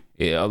shocking.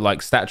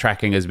 Like stat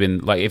tracking has been,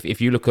 like,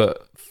 if you look at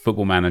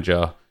Football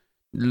Manager,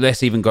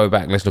 let's even go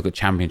back, let's look at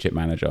Championship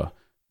Manager.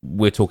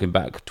 We're talking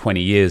back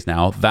 20 years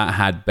now. That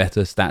had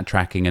better stat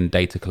tracking and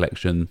data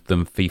collection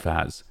than FIFA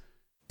has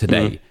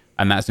today.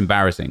 And that's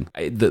embarrassing.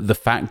 The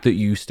fact that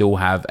you still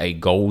have a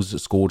goals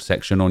scored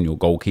section on your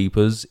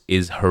goalkeepers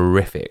is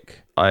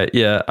horrific.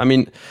 I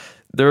mean,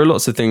 there are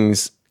lots of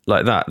things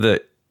like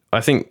that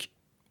I think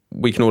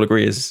we can all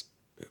agree as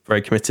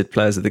very committed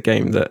players of the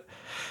game that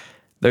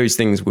those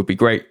things would be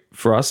great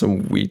for us,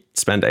 and we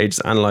spend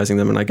ages analysing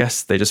them, and I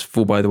guess they just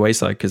fall by the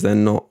wayside because they're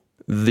not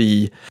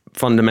the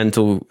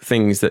fundamental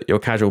things that your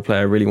casual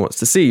player really wants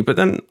to see. But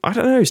then, I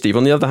don't know, Steve,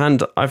 on the other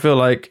hand, I feel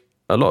like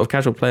a lot of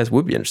casual players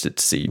would be interested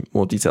to see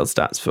more detailed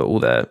stats for all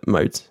their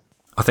modes.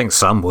 I think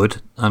some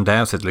would,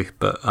 undoubtedly,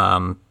 but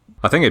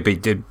I think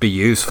it'd be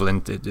useful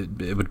and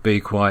it would be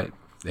quite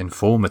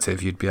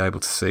informative. You'd be able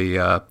to see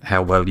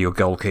how well your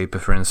goalkeeper,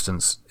 for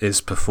instance,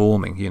 is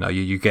performing.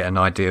 You get an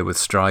idea with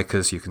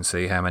strikers. You can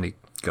see how many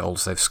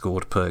goals they've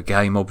scored per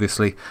game,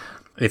 obviously.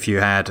 If you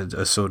had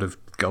a sort of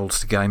goals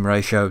to game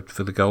ratio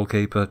for the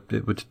goalkeeper,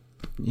 it would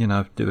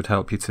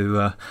help you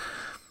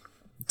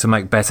to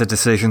make better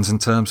decisions in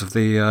terms of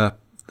the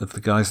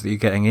guys that you're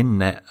getting in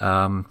net.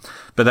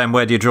 But then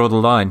where do you draw the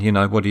line?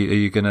 Are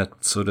you going to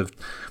sort of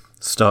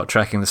start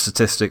tracking the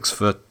statistics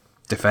for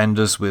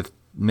defenders with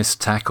missed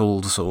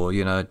tackles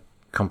or,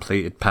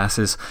 completed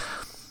passes?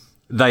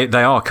 They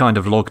are kind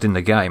of logged in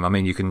the game. I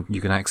mean, you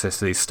can access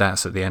these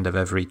stats at the end of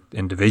every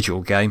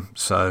individual game.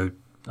 So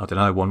I don't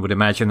know, one would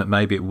imagine that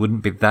maybe it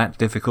wouldn't be that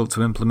difficult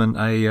to implement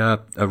a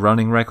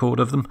running record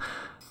of them.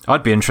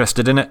 I'd be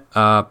interested in it,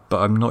 but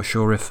I'm not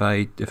sure if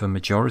a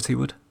majority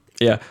would.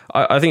 Yeah,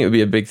 I think it would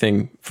be a big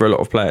thing for a lot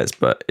of players,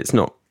 but it's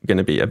not going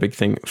to be a big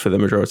thing for the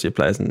majority of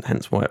players, and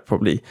hence why it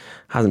probably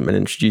hasn't been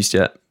introduced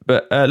yet.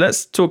 But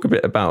let's talk a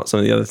bit about some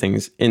of the other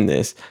things in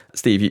this.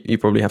 Steve, you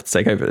probably have to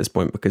take over at this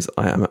point because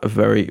I am a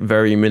very,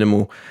 very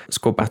minimal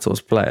squad battles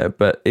player,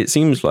 but it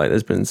seems like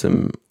there's been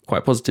some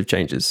quite positive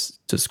changes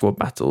to squad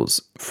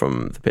battles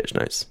from the pitch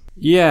notes.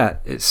 Yeah,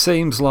 it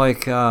seems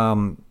like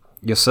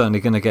you're certainly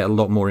going to get a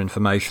lot more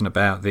information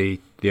about the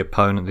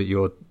opponent that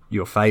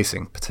you're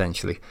facing,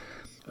 potentially.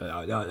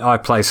 I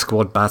play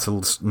squad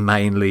battles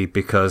mainly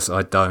because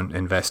I don't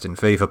invest in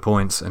FIFA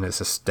points, and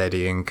it's a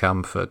steady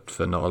income for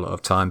not a lot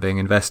of time being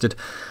invested.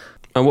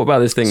 And what about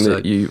this thing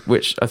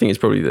which I think is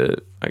probably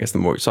the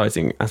more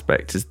exciting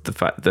aspect, is the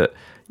fact that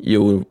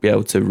you'll be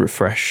able to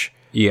refresh.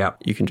 Yeah,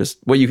 you can just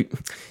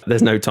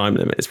there's no time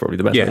limit. It's probably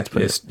the best way to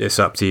put it. It's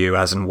up to you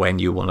as and when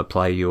you want to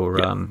play your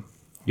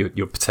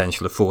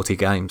potential of 40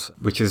 games,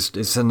 which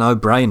it's a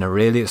no-brainer,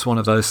 really. It's one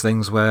of those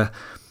things where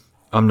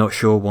I'm not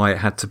sure why it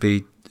had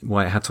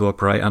to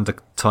operate under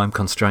time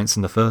constraints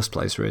in the first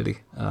place, really.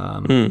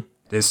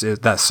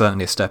 That's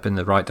certainly a step in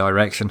the right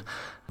direction.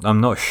 I'm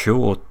not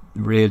sure,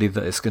 really,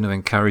 that it's going to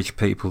encourage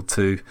people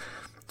to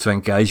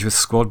engage with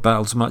squad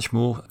battles much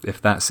more.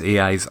 If that's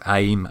EA's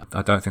aim,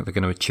 I don't think they're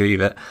going to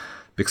achieve it,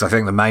 because I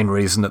think the main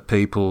reason that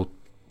people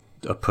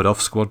are put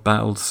off squad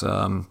battles,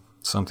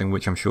 something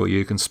which I'm sure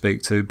you can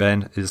speak to,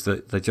 Ben, is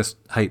that they just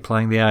hate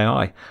playing the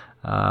AI.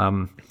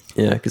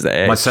 Yeah, because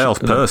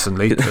myself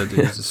personally,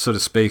 sort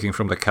of speaking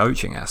from the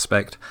coaching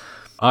aspect,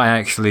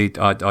 I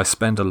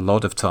spend a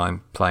lot of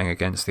time playing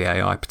against the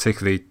AI,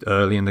 particularly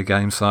early in the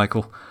game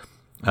cycle,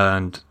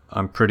 and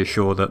I'm pretty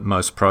sure that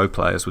most pro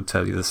players would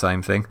tell you the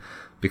same thing,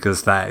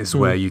 because that is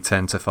where you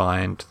tend to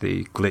find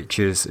the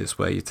glitches. It's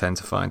where you tend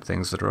to find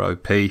things that are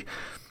OP.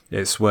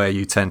 It's where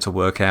you tend to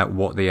work out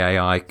what the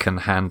AI can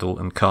handle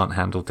and can't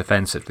handle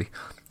defensively.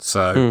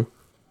 So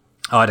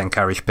I'd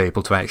encourage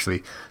people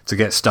to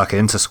get stuck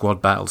into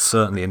squad battles,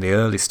 certainly in the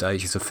early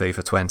stages of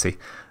FIFA 20,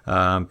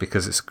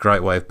 because it's a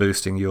great way of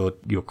boosting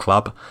your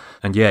club.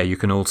 And yeah, you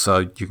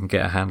can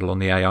get a handle on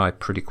the AI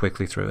pretty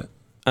quickly through it.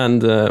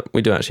 And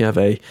we do actually have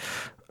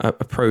a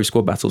pro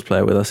squad battles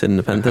player with us in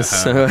Nepenthez.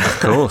 So, of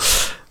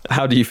course.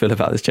 How do you feel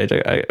about this change?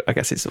 I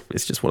guess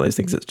it's just one of those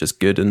things that's just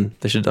good, and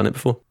they should have done it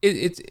before.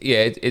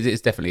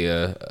 It's definitely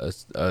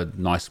a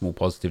nice small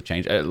positive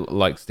change.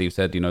 Like Steve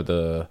said,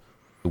 the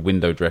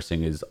window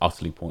dressing is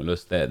utterly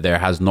pointless. There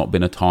has not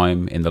been a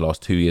time in the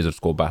last 2 years of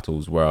squad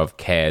battles where I've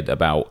cared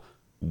about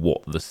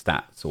what the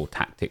stats or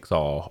tactics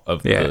are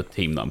of the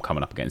team that I'm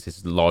coming up against.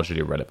 It's largely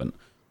irrelevant.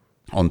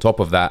 On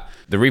top of that,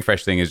 the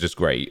refresh thing is just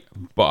great,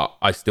 but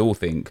I still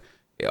think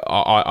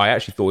I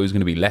actually thought it was going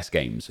to be less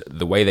games.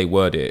 The way they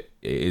word it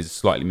is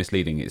slightly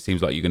misleading. It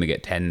seems like you're going to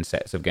get 10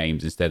 sets of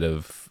games instead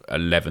of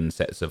 11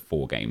 sets of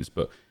 4 games,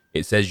 but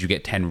it says you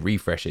get 10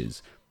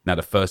 refreshes. Now,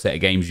 the first set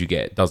of games you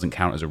get doesn't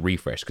count as a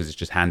refresh because it's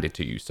just handed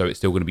to you. So it's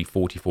still going to be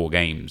 44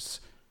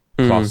 games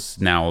plus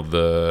now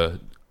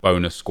the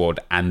bonus squad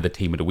and the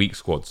team of the week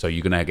squad. So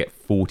you're going to get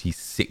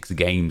 46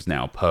 games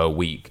now per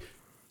week.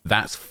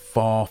 That's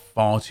far,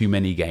 far too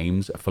many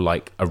games for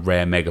like a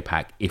rare mega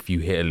pack if you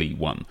hit Elite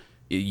 1.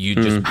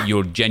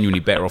 You're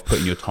genuinely better off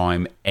putting your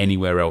time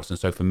anywhere else. And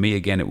so for me,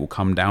 again, it will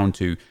come down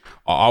to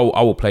I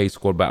will play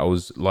squad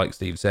battles, like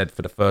Steve said,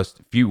 for the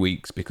first few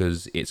weeks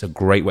because it's a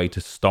great way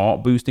to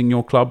start boosting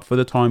your club for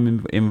the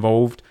time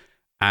involved.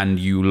 And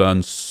you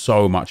learn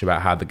so much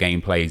about how the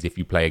game plays if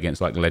you play against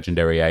like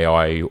legendary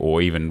AI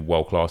or even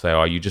world-class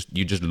AI. You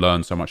just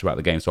learn so much about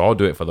the game. So I'll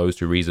do it for those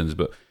 2 reasons.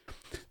 But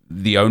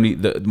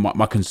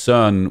my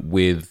concern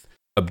with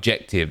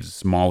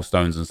objectives,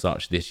 milestones and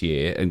such this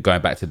year, and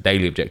going back to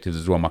daily objectives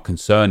as well, my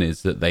concern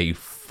is that they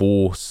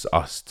force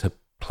us to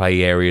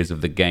play areas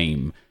of the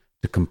game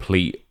to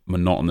complete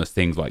monotonous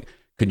things. Like,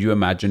 could you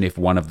imagine if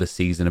one of the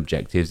season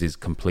objectives is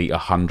complete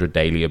 100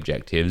 daily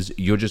objectives?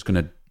 You're just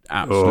going to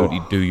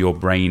absolutely do your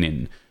brain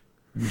in.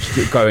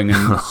 Just going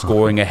and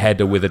scoring a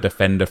header with a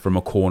defender from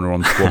a corner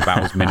on squad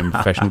battles minimum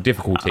professional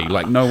difficulty.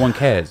 Like, no one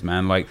cares,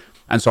 man. Like,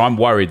 and so I'm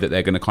worried that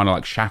they're going to kind of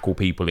like shackle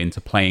people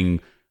into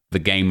playing the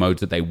game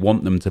modes that they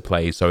want them to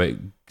play so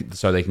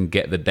they can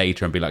get the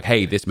data and be like,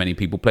 hey, this many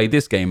people play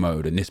this game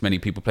mode and this many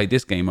people play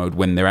this game mode,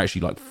 when they're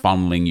actually like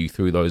funneling you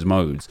through those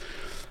modes.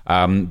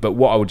 But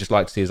what I would just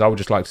like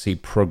to see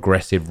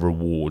progressive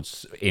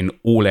rewards in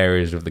all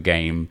areas of the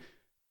game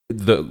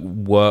that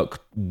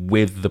work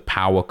with the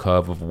power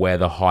curve of where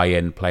the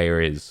high-end player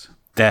is.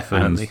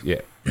 Definitely.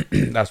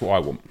 And, that's what I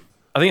want.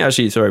 I think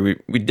actually,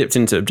 sorry, we dipped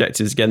into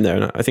objectives again there,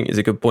 and I think it's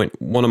a good point.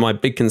 One of my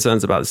big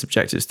concerns about this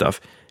objective stuff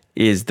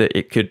is that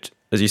it could,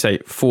 as you say,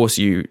 force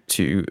you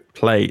to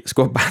play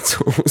squad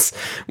battles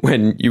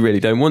when you really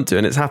don't want to.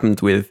 And it's happened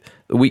with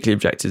the weekly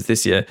objectives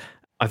this year.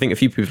 I think a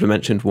few people have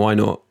mentioned, why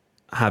not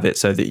have it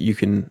so that you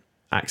can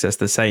access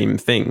the same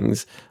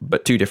things,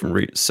 but 2 different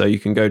routes. So you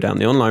can go down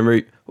the online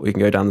route or you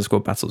can go down the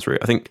squad battles route.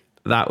 I think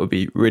that would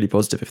be really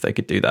positive if they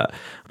could do that.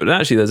 But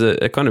actually, there's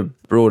a kind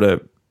of broader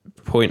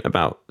point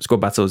about squad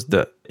battles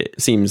that it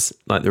seems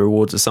like the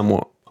rewards are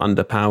somewhat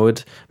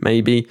underpowered,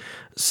 maybe.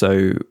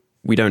 So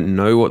we don't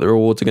know what the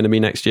rewards are going to be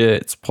next year.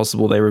 It's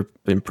possible they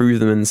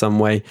improve them in some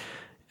way. It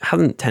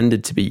hasn't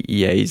tended to be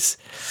EA's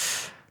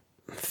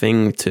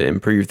thing to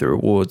improve the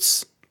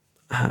rewards.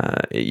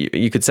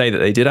 You could say that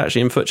they did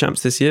actually in FUT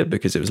Champs this year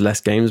because it was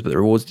less games, but the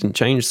rewards didn't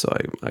change. So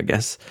I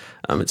guess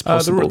it's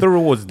possible. The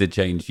rewards did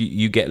change.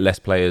 You get less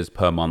players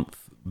per month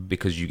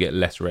because you get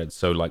less reds.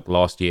 So like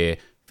last year,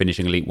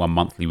 finishing Elite 1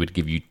 monthly would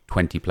give you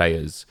 20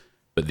 players,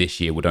 but this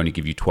year would only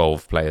give you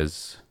 12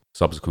 players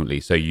subsequently,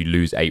 so you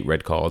lose 8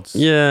 red cards.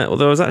 Yeah,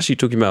 although I was actually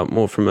talking about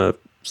more from a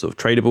sort of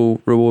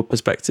tradable reward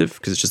perspective,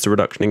 because it's just a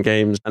reduction in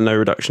games and no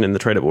reduction in the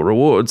tradable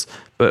rewards.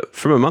 But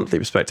from a monthly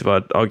perspective,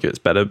 I'd argue it's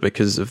better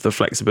because of the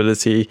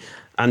flexibility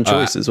and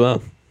choice as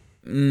well.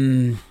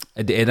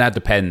 That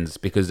depends,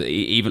 because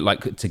even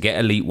like to get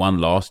Elite 1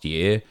 last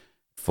year,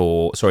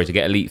 to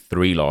get Elite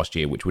 3 last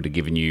year, which would have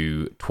given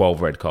you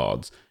 12 red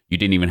cards, you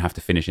didn't even have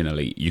to finish in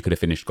Elite. You could have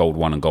finished Gold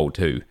 1 and Gold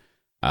 2.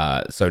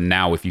 So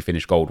now if you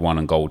finish Gold 1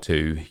 and Gold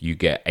 2, you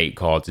get 8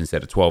 cards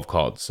instead of 12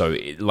 cards. So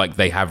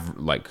they have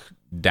like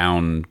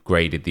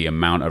downgraded the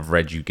amount of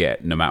red you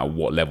get no matter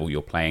what level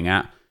you're playing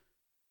at.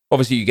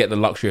 Obviously, you get the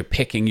luxury of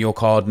picking your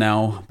card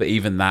now, but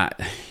even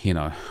that,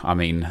 I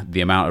mean,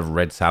 the amount of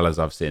red Salas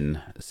I've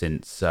seen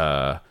since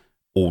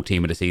all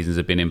team of the seasons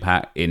have been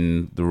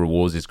in the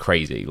rewards is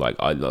crazy. Like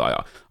I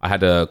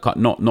had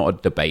not a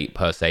debate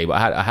per se,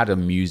 but I had a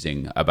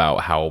musing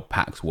about how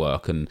packs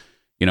work. And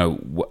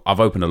I've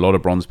opened a lot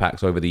of bronze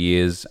packs over the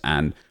years,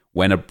 and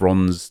when a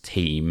bronze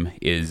team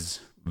is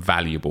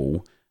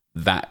valuable,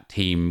 that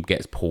team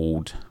gets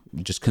pulled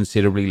just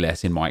considerably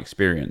less in my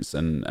experience.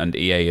 And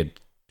EA had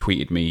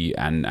tweeted me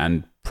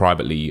and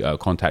privately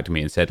contacted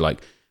me and said,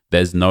 like,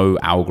 there's no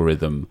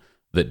algorithm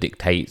that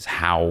dictates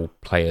how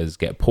players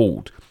get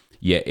pulled.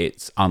 Yet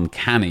it's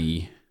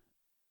uncanny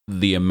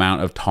the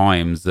amount of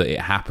times that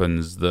it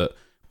happens that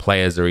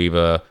players are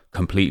either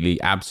completely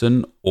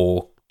absent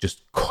or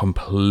just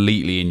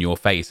completely in your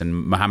face. And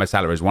Mohamed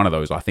Salah is one of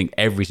those. I think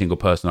every single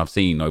person I've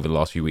seen over the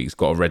last few weeks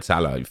got a red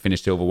Salah. You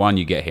finish Silver 1,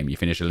 you get him. You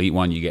finish Elite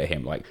 1, you get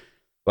him. Like,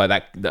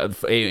 Like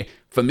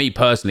for me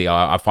personally,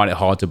 I find it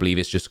hard to believe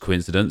it's just a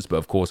coincidence, but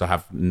of course I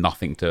have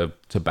nothing to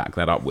back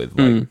that up with.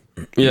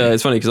 Yeah,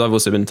 it's funny because I've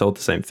also been told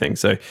the same thing.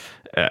 So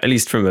at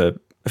least from a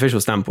official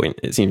standpoint,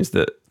 it seems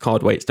that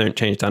card weights don't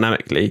change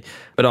dynamically.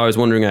 But I was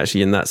wondering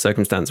actually in that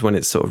circumstance when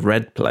it's sort of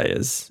red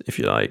players, if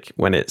you like,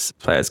 when it's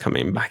players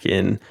coming back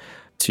in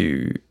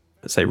to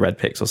say red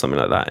picks or something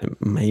like that,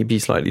 it may be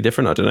slightly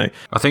different. I don't know.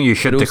 I think you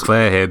should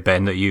declare here,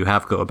 Ben, that you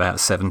have got about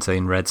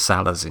 17 red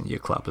Salahs in your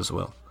club as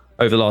well.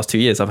 Over the last 2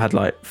 years, I've had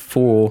like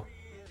four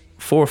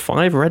or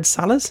five red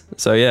Salahs.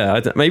 So yeah,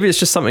 maybe it's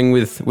just something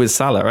with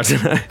Salah. I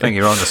don't know. I think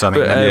you're onto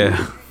something.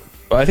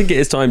 But I think it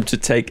is time to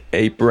take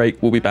a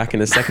break. We'll be back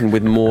in a second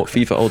with more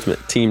FIFA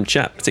Ultimate Team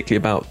chat, particularly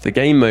about the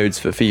game modes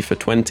for FIFA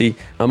 20.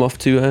 I'm off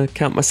to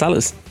count my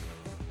Salahs.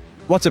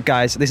 What's up,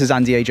 guys? This is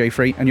Andy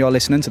AJ3, and you're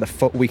listening to the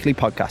FUT Weekly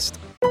podcast.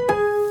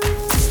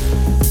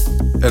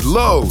 At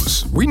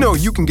Lowe's, we know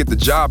you can get the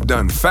job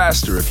done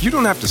faster if you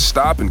don't have to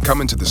stop and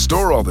come into the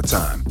store all the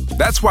time.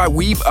 That's why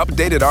we've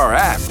updated our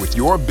app with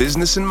your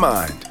business in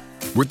mind.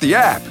 With the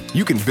app,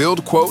 you can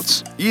build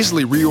quotes,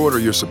 easily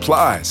reorder your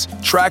supplies,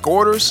 track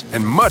orders,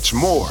 and much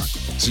more.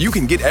 So you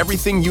can get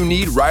everything you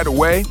need right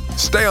away,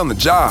 stay on the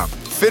job,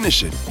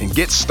 finish it, and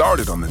get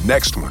started on the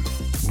next one.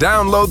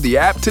 Download the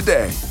app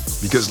today,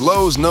 because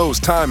Lowe's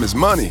knows time is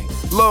money.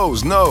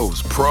 Lowe's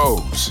knows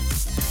pros.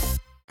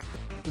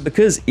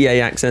 Because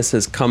EA Access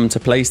has come to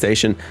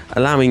PlayStation,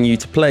 allowing you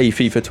to play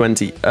FIFA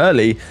 20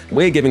 early,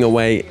 we're giving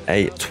away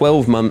a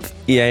 12-month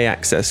EA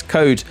Access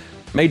code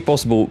made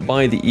possible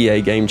by the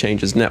EA Game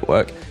Changers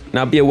network.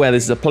 Now be aware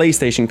this is a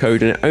PlayStation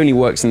code and it only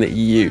works in the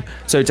EU.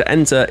 So to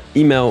enter,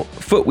 email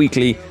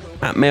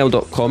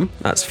futweekly@mail.com,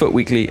 that's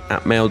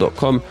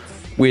futweekly@mail.com,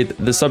 with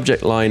the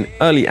subject line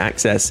Early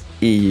Access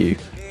EU.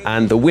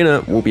 And the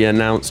winner will be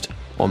announced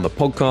on the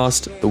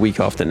podcast the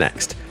week after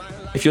next.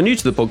 If you're new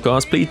to the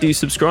podcast, please do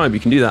subscribe. You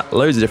can do that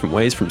loads of different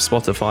ways, from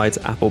Spotify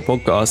to Apple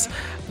Podcasts.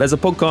 There's a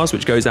podcast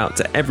which goes out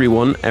to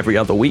everyone every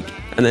other week,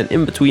 and then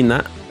in between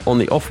that, on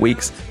the off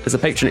weeks, there's a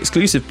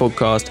patron-exclusive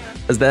podcast,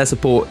 as their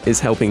support is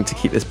helping to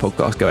keep this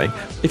podcast going.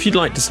 If you'd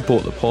like to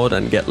support the pod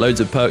and get loads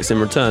of perks in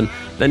return,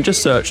 then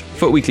just search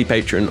FUT Weekly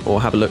Patron or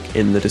have a look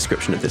in the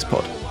description of this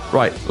pod.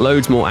 Right,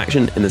 loads more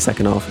action in the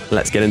second half.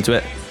 Let's get into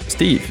it.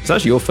 Steve, it's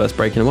actually your first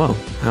break in a while.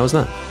 How was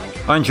that?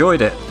 I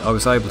enjoyed it. I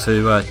was able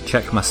to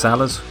check my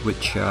Salahs,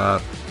 which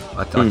I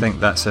think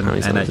that's an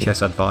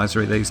NHS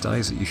advisory these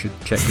days, that you should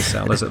check your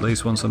Salahs at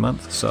least once a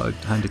month. So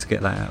handy to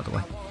get that out of the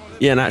way.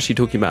 Yeah, and actually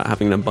talking about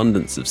having an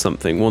abundance of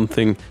something, one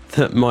thing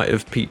that might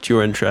have piqued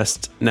your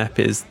interest, Nep,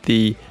 is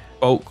the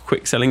bulk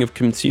quick selling of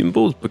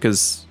consumables,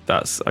 because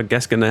that's, I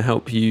guess, going to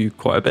help you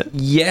quite a bit.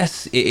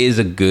 Yes,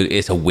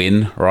 it's a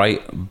win,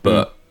 right?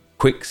 But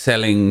quick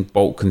selling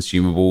bulk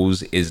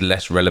consumables is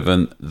less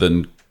relevant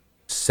than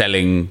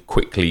selling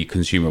quickly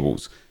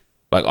consumables.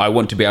 Like, I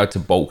want to be able to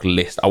bulk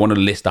list. I want to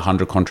list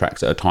 100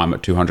 contracts at a time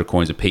at 200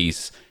 coins a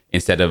piece,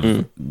 instead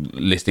of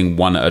listing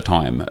one at a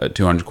time at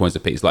 200 coins a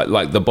piece.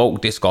 Like the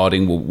bulk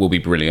discarding will be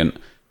brilliant.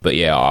 But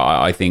yeah,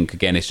 I think,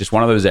 again, it's just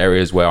one of those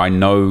areas where I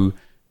know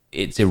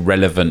it's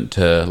irrelevant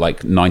to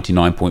like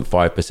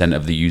 99.5%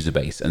 of the user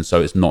base. And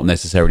so it's not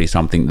necessarily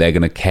something they're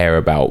going to care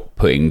about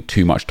putting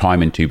too much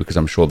time into, because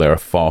I'm sure there are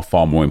far,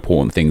 far more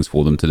important things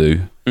for them to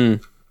do.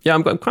 Yeah,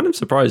 I'm kind of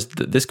surprised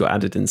that this got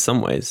added in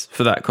some ways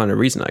for that kind of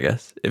reason, I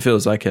guess. It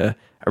feels like a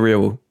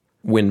real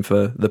win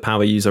for the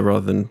power user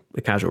rather than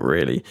the casual,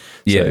 really.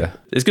 So yeah,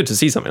 it's good to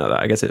see something like that.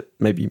 I guess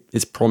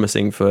it's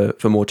promising for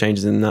more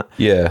changes in that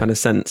kind of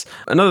sense.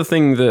 Another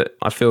thing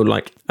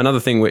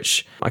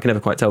which I can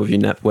never quite tell with you,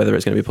 Nep, whether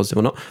it's going to be positive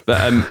or not,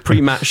 but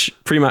pre-match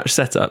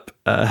setup,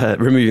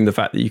 removing the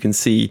fact that you can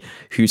see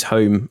who's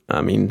home.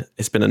 I mean,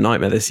 it's been a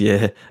nightmare this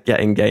year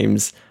getting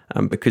games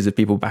because of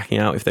people backing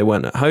out if they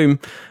weren't at home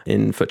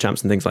in FUT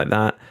Champs and things like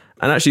that.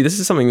 And actually, this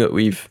is something that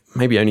we've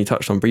maybe only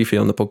touched on briefly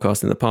on the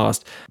podcast in the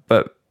past,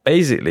 but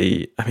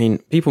basically, I mean,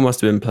 people must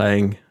have been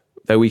playing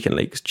their weekend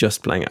leagues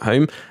just playing at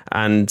home.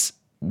 And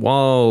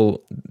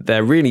while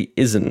there really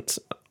isn't,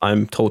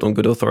 I'm told on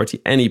good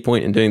authority, any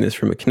point in doing this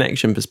from a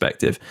connection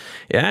perspective,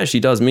 it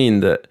actually does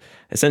mean that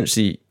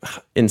essentially,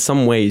 in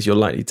some ways, you're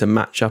likely to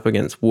match up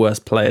against worse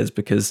players,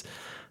 because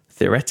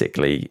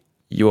theoretically,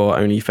 you're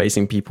only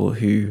facing people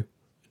who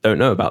don't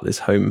know about this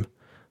home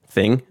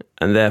thing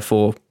and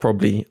therefore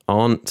probably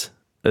aren't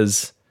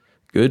as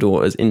good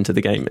or as into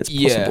the game. It's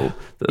possible.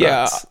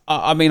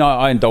 I mean,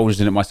 I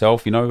indulged in it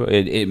myself. You know,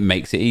 it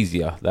makes it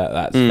easier.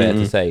 That's fair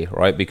to say,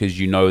 right? Because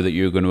you know that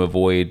you're going to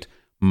avoid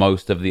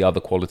most of the other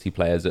quality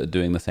players that are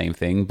doing the same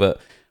thing. But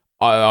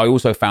I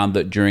also found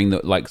that during the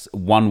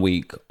 1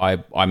 week,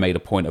 I made a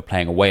point of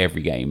playing away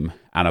every game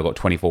and I got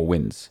 24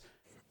 wins.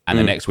 And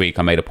the next week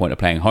I made a point of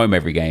playing home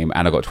every game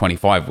and I got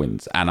 25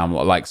 wins. And I'm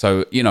like,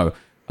 so, you know,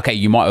 okay,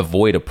 you might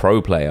avoid a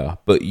pro player,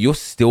 but you're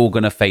still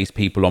going to face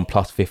people on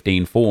plus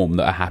 15 form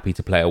that are happy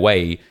to play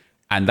away.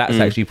 And that's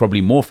actually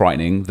probably more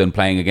frightening than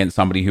playing against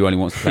somebody who only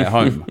wants to play at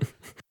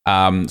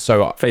home.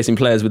 So facing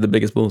players with the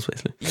biggest balls,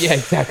 basically. Yeah,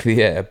 exactly,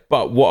 yeah.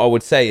 But what I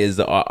would say is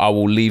that I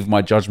will leave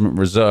my judgment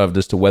reserved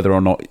as to whether or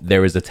not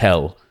there is a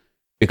tell.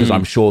 because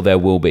I'm sure there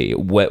will be.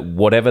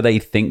 Whatever they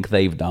think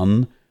they've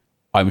done,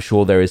 I'm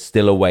sure there is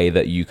still a way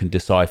that you can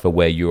decipher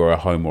where you are at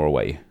home or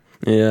away.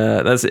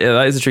 Yeah,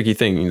 that is a tricky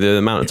thing. The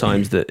amount of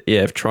times that EA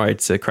have tried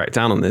to crack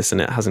down on this and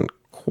it hasn't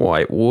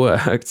quite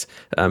worked,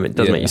 it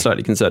does make you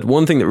slightly concerned.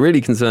 One thing that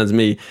really concerns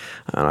me,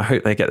 and I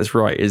hope they get this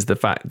right, is the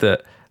fact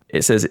that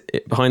it says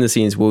behind the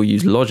scenes we'll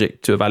use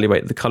logic to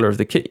evaluate the colour of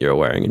the kit you're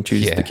wearing and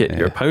choose the kit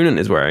your opponent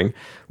is wearing,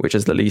 which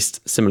has the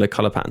least similar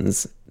colour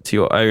patterns to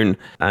your own.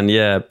 And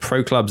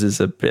Pro Clubs is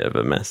a bit of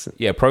a mess.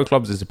 Yeah, Pro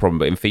Clubs is a problem,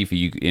 but in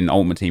FIFA, in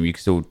Ultimate Team, you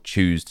can still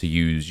choose to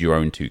use your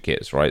own 2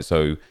 kits, right?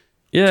 So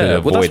to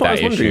avoid that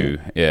issue,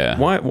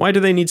 why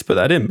do they need to put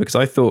that in? Because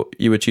I thought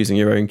you were choosing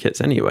your own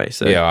kits anyway.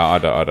 So I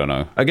don't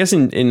know. I guess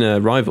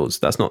in Rivals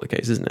that's not the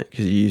case, isn't it?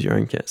 Because you use your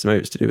own kits. So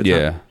maybe it's to do with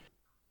that.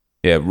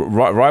 Yeah,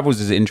 Rivals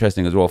is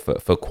interesting as well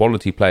for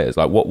quality players.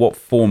 Like what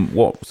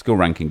skill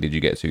ranking did you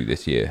get to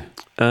this year?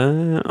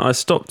 I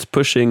stopped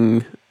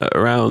pushing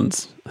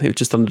around, I think it was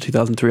just under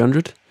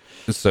 2,300.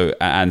 So,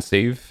 and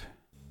Steve?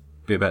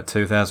 Be about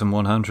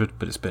 2,100,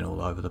 but it's been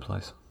all over the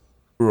place.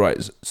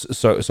 Right,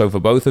 so for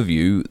both of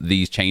you,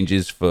 these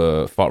changes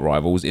for FUT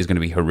Rivals is going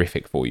to be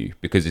horrific for you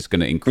because it's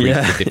going to increase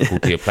the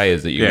difficulty of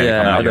players that you're going to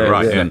come out. You're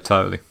right,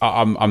 totally.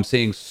 I'm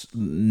seeing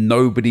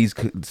nobody's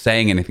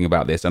saying anything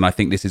about this, and I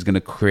think this is going to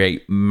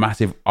create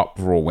massive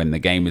uproar when the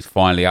game is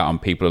finally out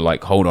and people are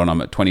like, hold on, I'm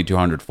at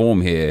 2,200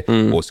 form here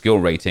or skill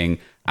rating,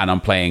 and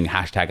I'm playing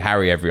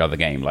 #Harry every other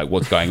game. Like,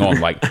 what's going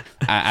on? Like,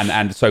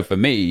 and so for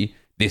me,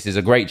 this is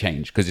a great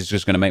change because it's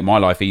just going to make my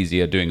life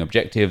easier doing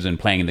objectives and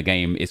playing the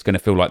game. It's going to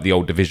feel like the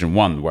old Division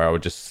 1 where I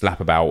would just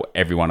slap about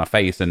everyone I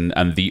face and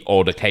the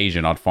odd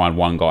occasion I'd find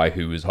one guy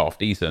who was half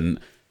decent.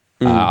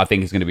 I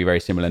think it's going to be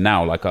very similar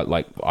now. Like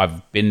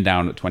I've been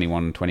down at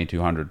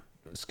 2,200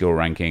 skill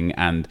ranking,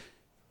 and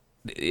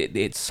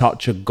it's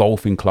such a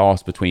golfing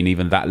class between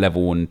even that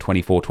level and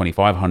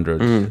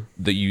 2,500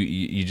 that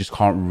you just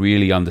can't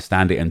really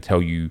understand it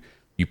until you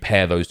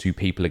pair those two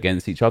people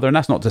against each other. And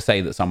that's not to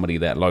say that somebody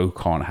that low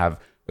can't have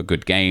a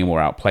good game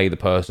or outplay the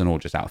person or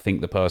just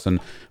outthink the person.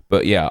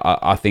 But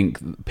I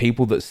think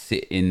people that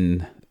sit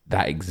in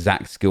that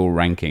exact skill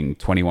ranking,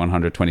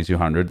 2,100,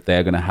 2,200,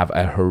 they're going to have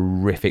a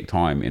horrific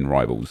time in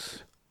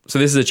Rivals. So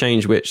this is a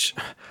change which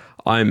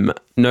I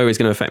know is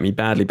going to affect me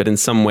badly, but in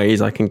some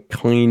ways I can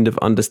kind of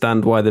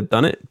understand why they've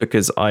done it,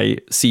 because I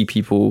see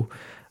people,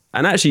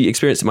 and actually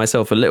experienced it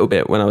myself a little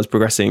bit when I was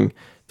progressing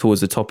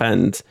towards the top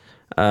end.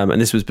 And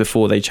this was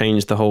before they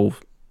changed the whole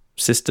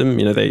system.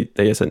 They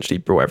essentially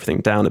brought everything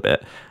down a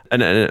bit.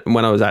 And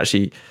when I was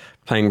actually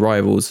playing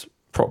Rivals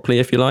properly,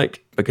 if you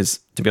like, because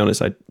to be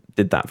honest, I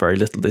did that very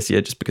little this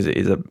year just because it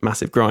is a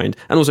massive grind.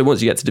 And also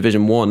once you get to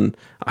Division 1,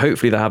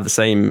 hopefully they'll have the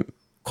same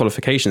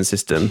qualification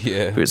system.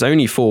 But it's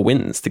only 4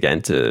 wins to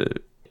get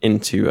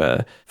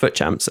into FUT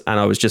Champs, and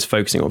I was just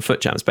focusing on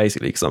FUT Champs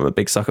basically because I'm a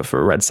big sucker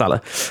for a red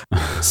Salah.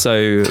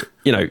 So,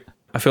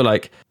 I feel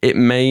like it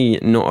may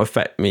not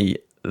affect me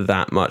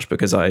that much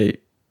because I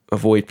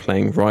avoid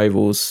playing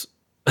Rivals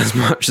as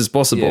much as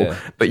possible.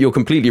 But you're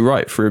completely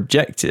right, for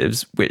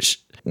objectives,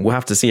 which we'll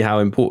have to see how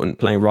important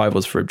playing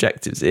Rivals for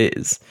objectives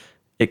is.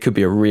 It could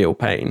be a real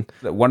pain.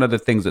 One of the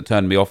things that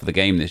turned me off of the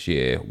game this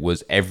year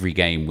was every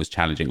game was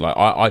challenging. Like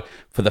I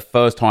for the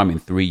first time in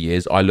 3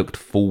 years, I looked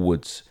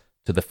forwards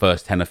to the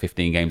first 10 or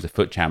 15 games of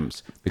FUT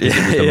Champs because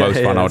it was the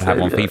most fun I would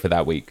have on FIFA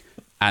that week.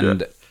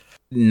 And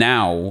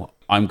now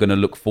I'm going to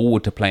look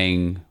forward to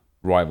playing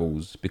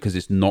Rivals because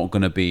it's not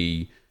going to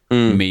be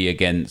me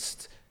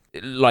against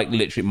like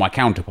literally my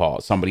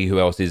counterpart, somebody who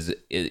else is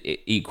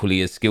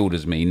equally as skilled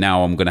as me.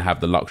 Now I'm going to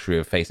have the luxury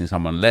of facing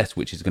someone less,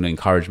 which is going to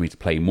encourage me to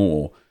play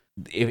more.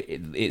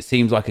 It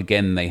seems like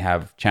again they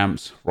have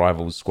Champs,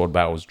 Rivals, Squad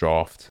Battles,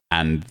 Draft,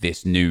 and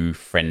this new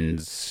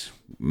Friends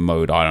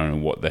mode. I don't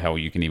know what the hell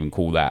you can even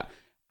call that.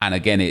 And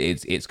again,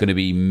 it's going to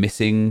be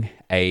missing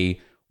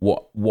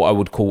what I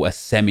would call a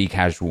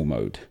semi-casual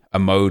mode, a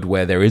mode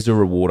where there is a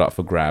reward up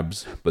for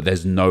grabs, but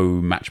there's no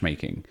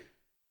matchmaking.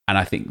 And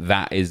I think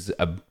that is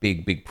a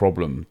big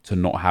problem to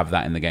not have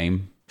that in the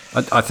game.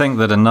 I think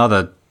that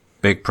another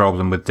big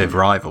problem with Div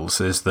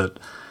Rivals is that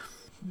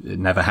it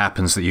never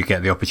happens that you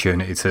get the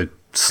opportunity to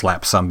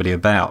slap somebody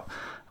about.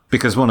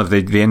 Because one of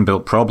the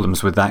inbuilt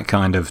problems with that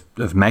kind of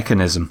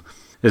mechanism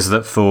is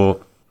that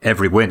for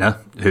every winner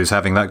who's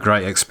having that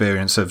great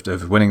experience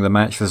of winning the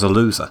match, there's a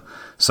loser.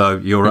 So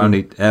you're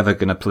only ever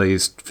going to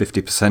please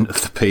 50%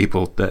 of the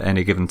people at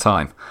any given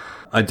time.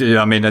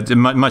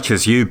 Much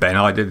as you, Ben,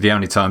 the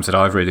only times that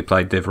I've really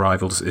played Div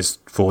Rivals is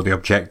for the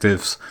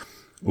objectives,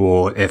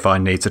 or if I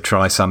need to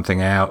try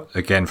something out,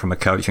 again, from a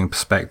coaching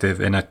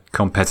perspective in a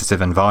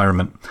competitive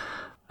environment.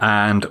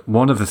 And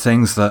one of the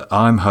things that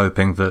I'm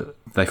hoping that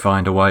they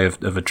find a way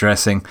of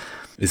addressing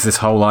is this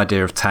whole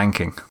idea of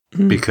tanking.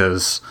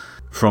 Because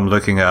from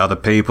looking at other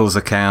people's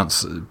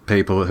accounts,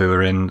 people who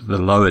are in the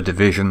lower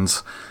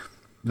divisions,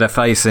 they're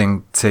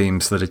facing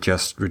teams that are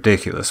just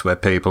ridiculous, where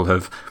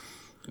people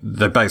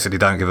they basically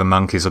don't give a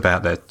monkeys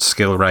about their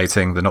skill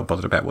rating. They're not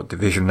bothered about what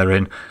division they're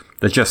in.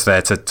 They're just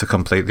there to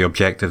complete the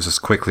objectives as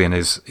quickly and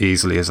as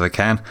easily as they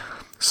can.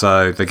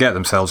 So they get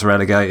themselves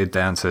relegated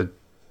down to,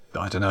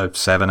 I don't know,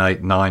 7,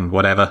 8, 9,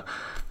 whatever.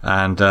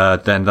 And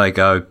then they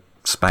go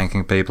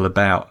spanking people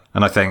about.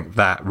 And I think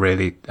that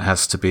really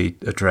has to be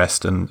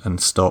addressed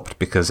and stopped,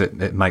 because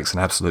it makes an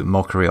absolute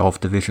mockery of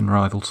division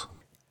rivals.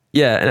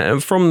 Yeah,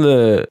 and from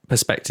the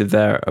perspective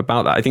there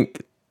about that, I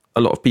think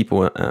a lot of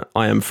people,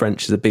 I Am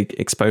French is a big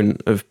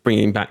exponent of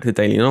bringing back the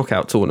daily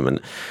knockout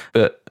tournament.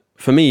 But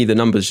for me, the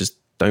numbers just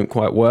don't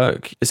quite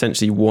work.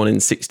 Essentially, 1 in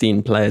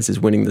 16 players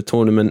is winning the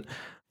tournament.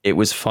 It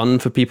was fun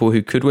for people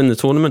who could win the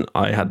tournament.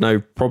 I had no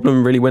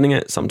problem really winning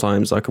it.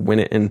 Sometimes I could win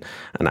it in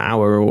an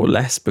hour or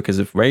less because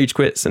of rage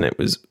quits, and it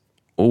was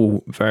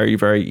all very,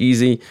 very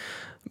easy.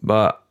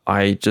 But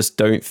I just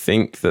don't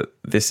think that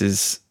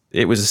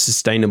it was a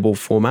sustainable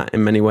format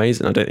in many ways,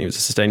 and I don't think it was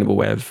a sustainable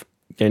way of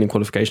gaining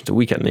qualification to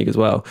Weekend League as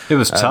well. It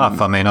was tough.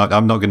 I mean,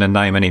 I'm not going to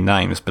name any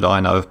names, but I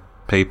know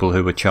people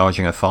who were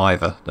charging a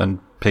 $5, and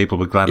people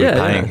were gladly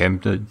paying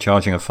him,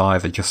 charging a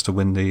 $5 just to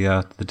win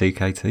the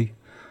DKT.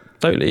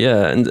 Totally,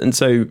 yeah. And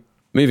so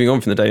moving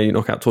on from the daily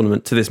knockout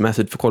tournament to this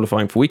method for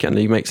qualifying for Weekend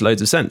League makes loads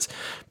of sense.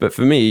 But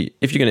for me,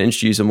 if you're going to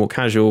introduce a more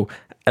casual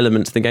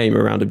element to the game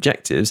around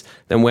objectives,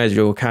 then where's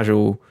your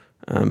casual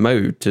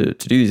mode to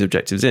do these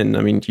objectives in?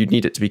 I mean, you'd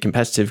need it to be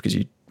competitive, because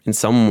you, in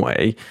some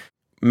way,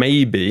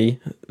 maybe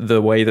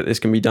the way that this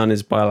can be done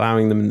is by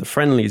allowing them in the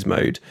friendlies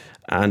mode,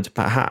 and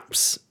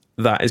perhaps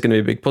that is going to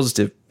be a big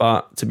positive.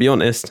 But to be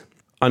honest,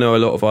 I know a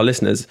lot of our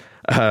listeners,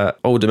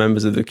 older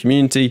members of the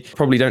community,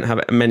 probably don't have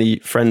many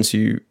friends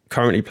who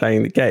currently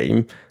playing the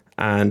game,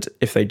 and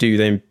if they do,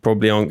 they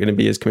probably aren't going to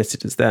be as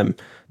committed as them.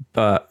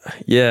 But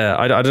yeah,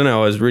 I don't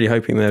know. I was really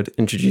hoping they'd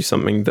introduce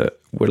something that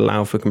would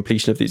allow for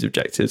completion of these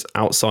objectives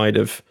outside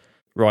of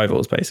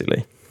rivals,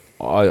 basically.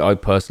 I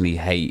personally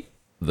hate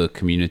the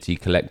community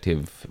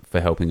collective for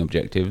helping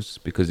objectives,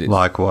 because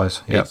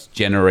it's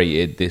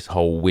generated this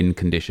whole win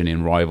condition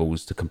in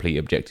rivals to complete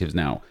objectives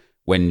now.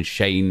 When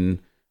Shane,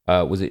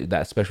 was it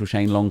that special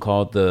Shane long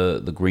card,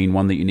 the green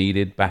one that you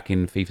needed back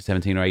in FIFA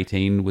 17 or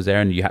 18 was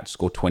there, and you had to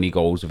score 20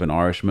 goals with an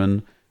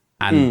Irishman,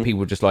 and people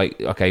were just like,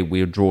 okay,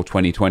 we'll draw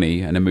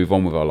 20-20 and then move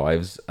on with our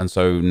lives. And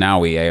so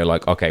now EA are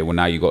like, okay, well,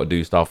 now you got to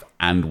do stuff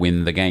and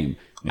win the game.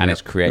 And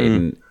it's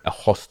creating a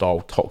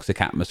hostile,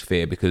 toxic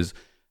atmosphere, because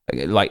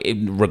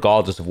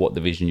regardless of what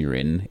division you're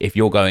in, if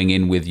you're going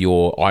in with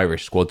your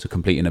Irish squad to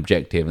complete an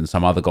objective and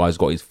some other guy's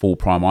got his full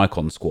prime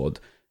icon squad,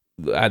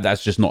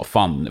 that's just not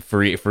fun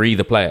for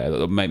either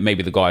player.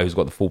 Maybe the guy who's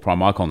got the full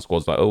prime icon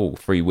squad's like, oh,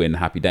 free win,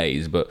 happy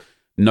days, but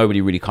nobody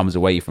really comes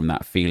away from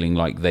that feeling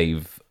like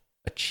they've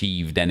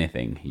achieved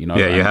anything, you know?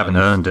 Yeah, you haven't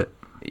earned it.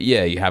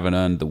 Yeah, you haven't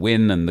earned the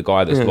win, and the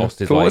guy that's lost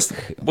is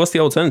what's the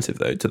alternative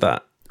though to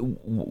that?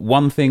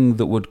 One thing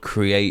that would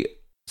create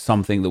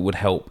something that would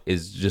help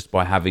is just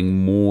by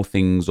having more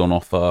things on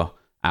offer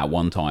at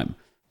one time.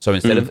 So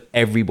instead of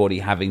everybody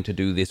having to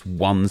do this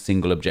one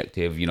single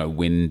objective,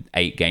 win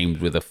 8 games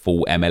with a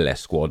full MLS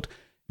squad,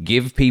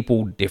 give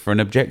people different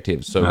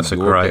objectives. So that's a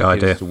great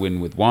idea. Is to win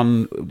with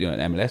one an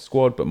MLS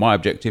squad, but my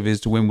objective is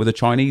to win with a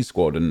Chinese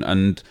squad,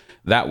 and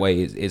that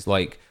way is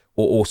like,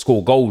 or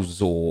score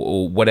goals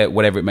or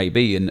whatever it may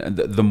be. And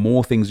the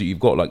more things that you've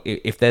got, like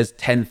if there's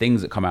 10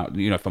 things that come out,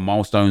 for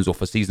milestones or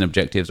for season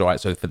objectives, all right,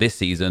 so for this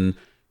season,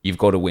 you've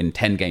got to win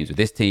 10 games with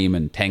this team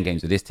and 10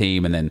 games with this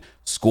team, and then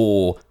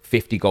score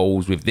 50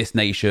 goals with this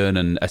nation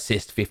and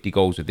assist 50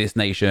 goals with this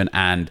nation,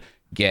 and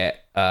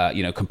get,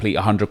 complete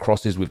 100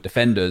 crosses with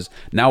defenders.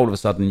 Now, all of a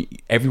sudden,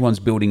 everyone's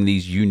building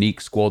these unique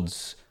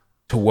squads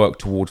to work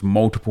towards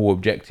multiple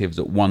objectives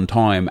at one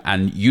time,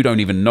 and you don't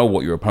even know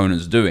what your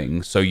opponent's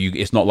doing. So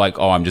it's not like,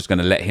 oh, I'm just going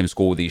to let him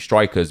score with these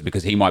strikers,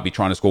 because he might be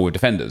trying to score with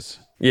defenders.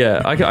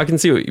 Yeah, I can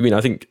see what you mean. I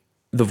think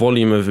the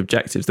volume of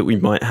objectives that we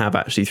might have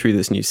actually through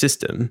this new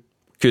system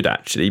could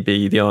actually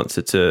be the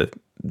answer to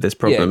this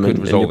problem,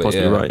 and you're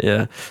possibly right.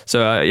 Yeah.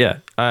 So I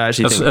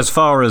actually think, as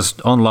far as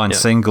online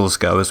singles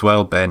go as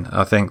well, Ben,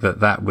 I think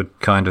that would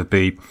kind of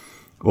be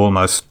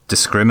almost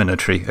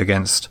discriminatory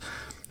against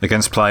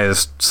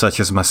players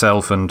such as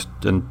myself and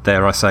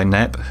dare I say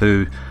Nep,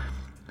 who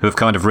have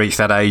kind of reached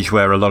that age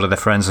where a lot of their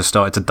friends have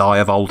started to die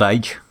of old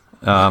age.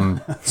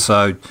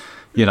 So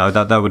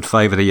that would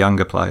favour the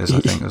younger players, I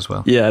think, as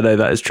well. Yeah, no,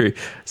 that is true.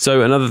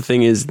 So another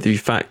thing is the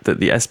fact that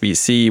the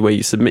SBC, where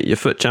you submit your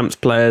FUT Champs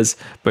players,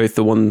 both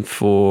the one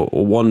for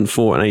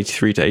an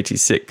 83 to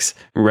 86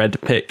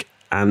 red pick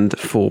and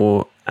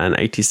for an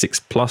 86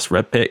 plus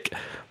red pick,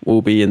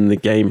 will be in the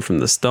game from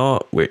the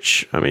start,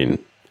 which, I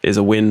mean, is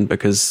a win,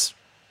 because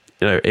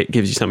it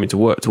gives you something to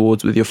work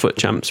towards with your FUT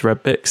Champs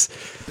red picks.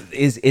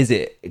 Is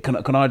it?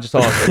 Can I just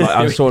ask?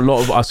 I saw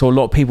a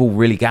lot of people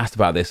really gassed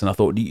about this, and I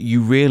thought, you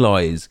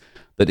realise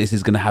that this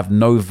is going to have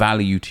no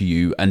value to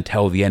you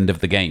until the end of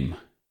the game.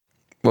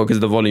 Well, because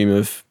of the volume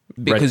of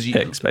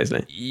picks,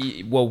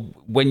 basically. Well,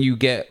 when you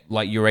get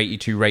like your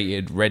 82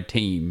 rated red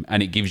team,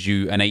 and it gives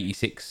you an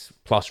 86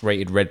 plus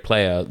rated red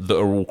player that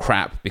are all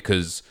crap,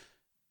 because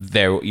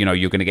you're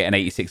going to get an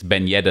 86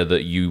 Ben Yedder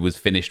that you was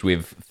finished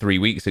with 3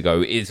 weeks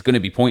ago, it's going to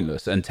be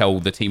pointless until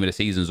the team of the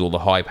seasons or the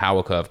high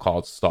power curve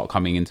cards start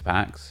coming into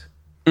packs.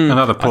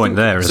 Another point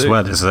there as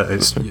well is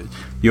that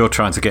you're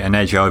trying to get an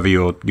edge over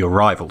your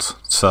rivals.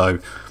 So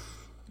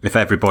if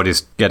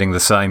everybody's getting the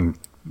same,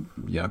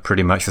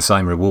 pretty much the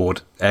same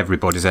reward,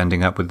 everybody's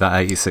ending up with that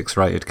 86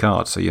 rated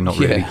card. So you're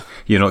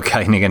not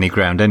gaining any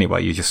ground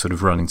anyway. You're just sort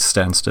of running to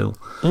stand still.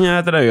 Yeah,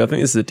 I don't know. I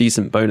think this is a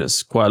decent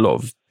bonus. Quite a lot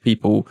of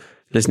people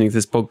listening to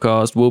this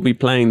podcast will be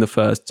playing the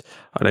first,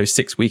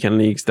 6 weekend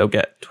leagues. They'll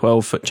get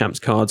 12 FUT Champs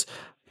cards.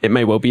 It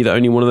may well be that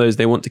only one of those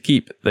they want to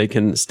keep. They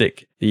can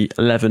stick the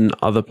 11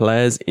 other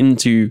players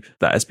into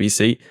that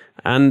SBC,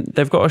 and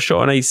they've got a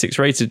shot on a 86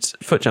 rated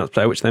FUT Champs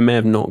player, which they may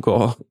have not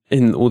got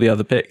in all the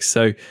other picks.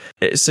 So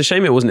it's a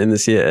shame it wasn't in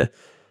this year.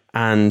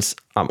 And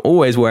I'm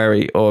always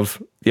wary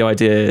of the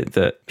idea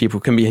that people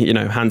can be,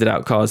 handed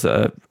out cards that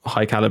are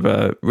high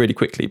caliber really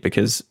quickly,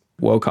 because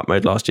World Cup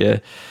mode last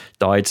year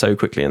died so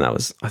quickly. And that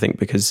was, I think,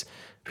 because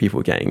people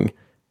were getting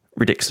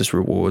ridiculous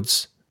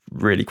rewards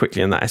really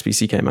quickly, and that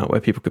SBC came out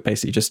where people could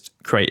basically just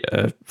create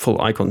a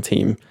full icon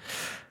team.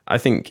 I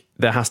think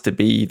there has to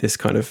be this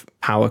kind of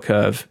power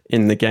curve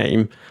in the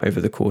game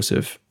over the course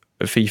of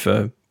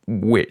FIFA,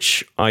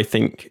 which I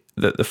think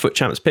that the FUT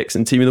Champs picks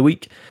and Team of the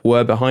Week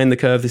were behind the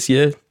curve this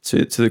year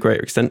to the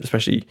greater extent,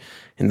 especially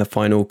in the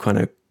final kind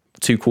of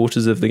 2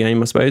 quarters of the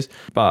game, I suppose.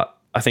 But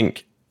I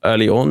think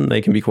early on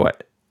they can be quite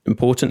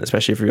important,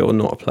 especially if you're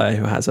not a player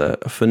who has a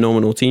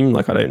phenomenal team.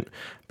 Like, I don't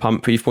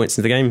pump FIFA points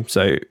into the game,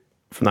 so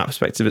from that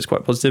perspective, it's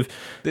quite positive.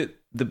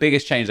 The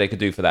biggest change they could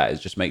do for that is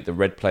just make the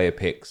red player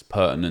picks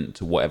pertinent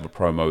to whatever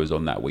promo is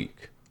on that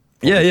week.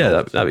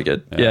 That'd be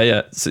good.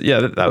 Yeah. So,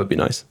 that would be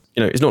nice.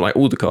 It's not like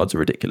all the cards are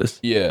ridiculous.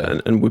 Yeah,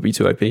 and would be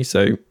too OP.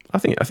 So I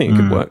think it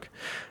could work.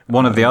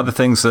 One of the other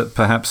things that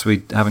perhaps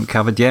we haven't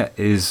covered yet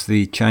is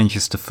the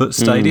changes to FUT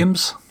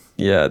stadiums.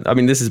 Yeah, I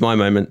mean, this is my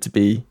moment to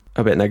be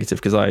a bit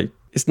negative, because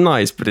it's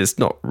nice, but it's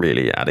not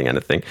really adding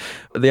anything.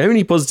 The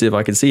only positive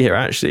I can see here,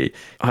 actually,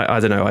 I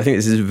don't know, I think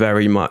this is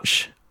very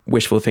much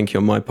wishful thinking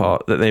on my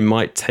part, that they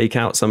might take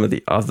out some of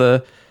the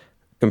other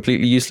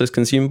completely useless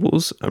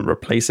consumables and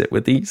replace it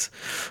with these,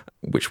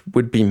 which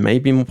would be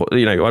maybe more,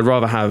 I'd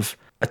rather have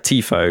a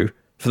TIFO.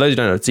 For those who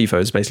don't know, TIFO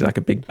is basically like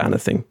a big banner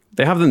thing.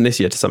 They have them this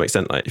year to some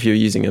extent. Like, if you're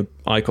using an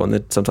icon,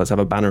 they sometimes have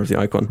a banner of the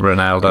icon.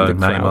 Ronaldo,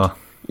 Neymar.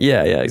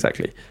 Yeah,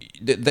 exactly.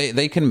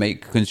 They can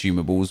make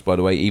consumables, by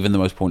the way, even the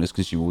most pointless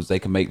consumables, they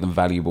can make them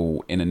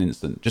valuable in an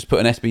instant. Just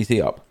put an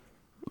SBC up.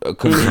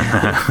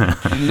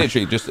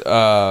 Literally, just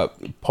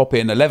pop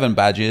in 11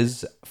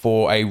 badges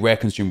for a rare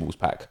consumables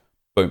pack.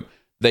 Boom.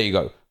 There you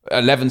go.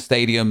 11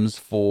 stadiums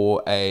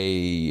for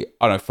a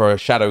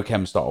shadow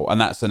chem style, and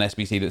that's an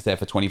SBC that's there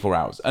for 24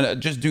 hours.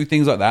 And just do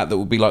things like that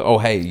would be like, oh,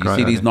 hey, you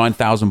see these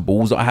 9,000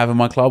 balls that I have in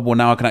my club? Well,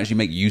 now I can actually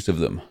make use of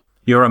them.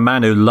 You're a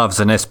man who loves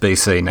an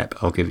SBC, Nep.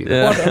 I'll give you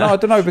that. Yeah. Well, I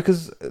don't know,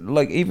 because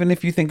even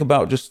if you think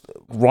about just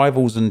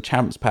rivals and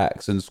champs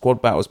packs and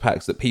squad battles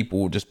packs that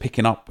people were just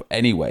picking up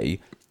anyway,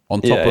 on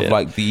top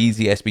of the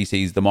easy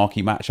SBCs, the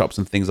marquee matchups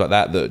and things like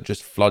that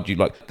just flood you.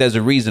 Like, there's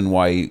a reason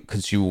why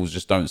consumables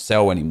just don't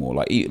sell anymore.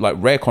 Like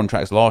rare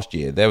contracts last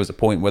year, there was a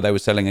point where they were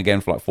selling again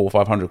for like 400 or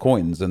 500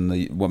 coins, and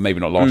maybe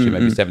not last year,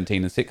 maybe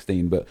 17 and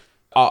 16. But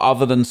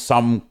other than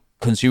some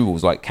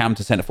consumables like cam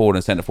to centre forward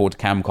and centre forward to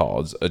cam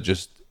cards are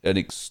just an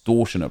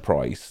extortionate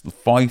price.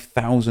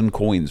 5,000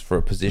 coins for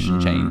a position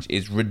change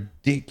is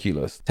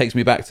ridiculous. Takes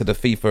me back to the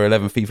FIFA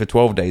 11, FIFA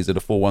 12 days of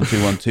the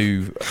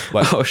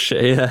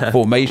 4-1-2-1-2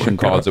 formation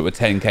cards that were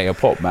 10k a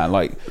pop, man.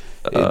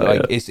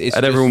 It's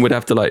and everyone would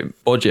have to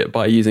bodge it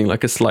by using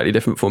like a slightly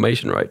different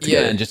formation, right?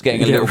 And just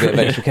getting a little bit of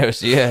extra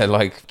chemistry.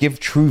 Yeah, give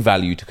true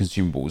value to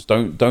consumables.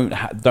 Don't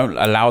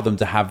allow them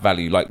to have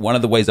value. Like, one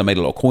of the ways I made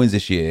a lot of coins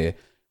this year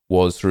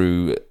was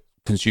through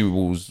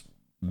consumables,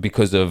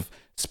 because of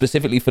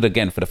specifically for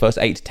the first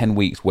 8 to 10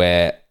 weeks,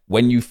 where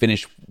when you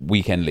finish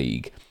weekend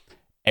league,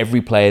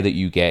 every player that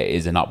you get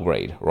is an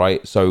upgrade,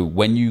 right? So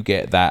when you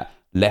get that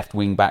left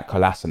wing back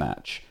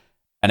Kolasinac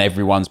and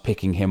everyone's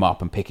picking him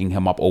up,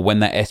 or when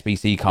that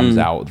SBC comes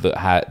out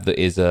that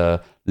is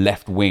a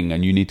left wing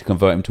and you need to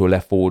convert him to a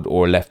left forward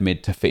or a left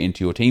mid to fit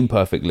into your team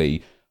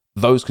perfectly,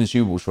 those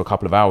consumables for a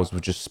couple of hours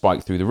would just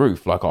spike through the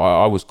roof. Like,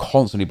 I was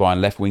constantly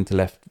buying left mid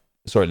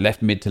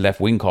to left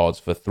wing cards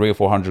for 300 or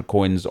 400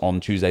 coins on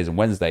Tuesdays and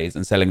Wednesdays,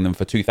 and selling them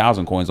for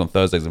 2,000 coins on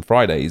Thursdays and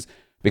Fridays,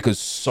 because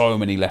so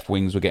many left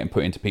wings were getting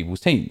put into people's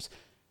teams.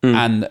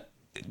 And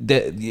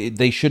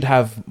they should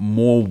have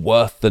more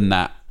worth than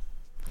that,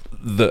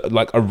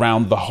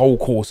 around the whole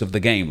course of the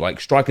game. Like,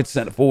 striker to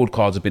centre forward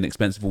cards have been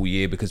expensive all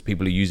year because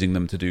people are using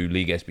them to do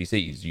league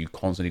SBCs. You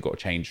constantly got to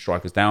change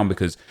strikers down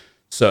because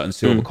certain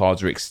silver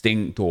cards are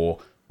extinct or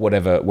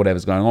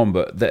whatever's going on.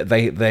 But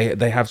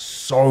they have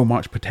so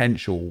much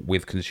potential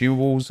with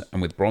consumables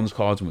and with bronze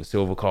cards and with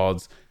silver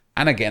cards.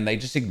 And again, they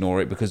just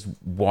ignore it, because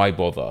why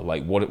bother?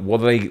 Like, what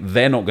are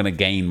they're not going to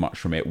gain much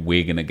from it.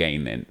 We're going to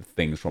gain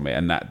things from it,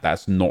 and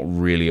that's not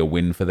really a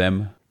win for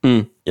them.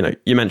 You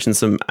mentioned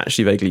some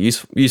actually vaguely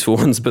useful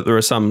ones, but there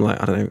are some, like,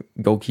 I don't know,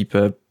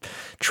 goalkeeper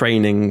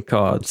training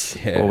cards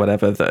or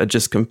whatever that are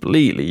just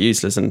completely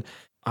useless. And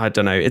I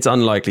don't know, it's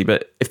unlikely,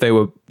 but if they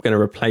were going to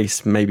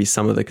replace maybe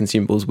some of the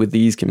consumables with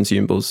these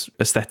consumables,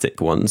 aesthetic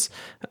ones,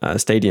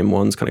 stadium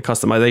ones, kind of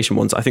customization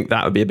ones, I think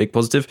that would be a big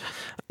positive.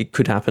 It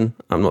could happen.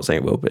 I'm not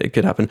saying it will, but it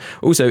could happen.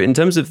 Also, in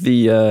terms of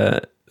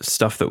the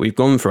stuff that we've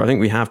gone through, I think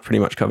we have pretty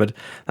much covered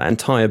that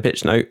entire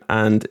pitch note.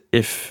 And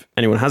if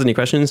anyone has any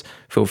questions,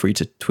 feel free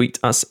to tweet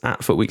us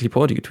at FUT Weekly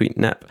Pod. You can tweet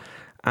Nep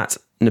at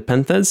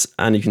Nepenthez,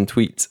 and you can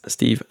tweet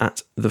Steve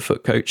at the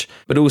FUT Coach.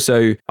 But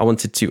also, I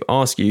wanted to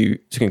ask you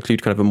to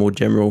conclude kind of a more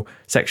general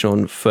section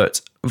on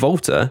FUT.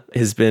 Volta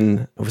has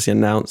been obviously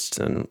announced,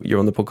 and you're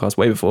on the podcast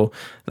way before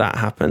that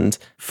happened.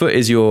 FUT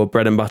is your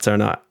bread and butter,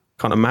 and I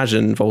can't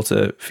imagine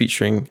Volta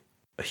featuring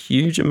a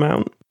huge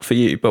amount for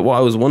you. But what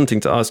I was wanting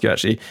to ask you,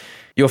 actually,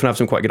 you often have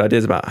some quite good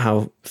ideas about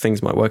how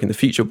things might work in the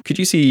future. Could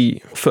you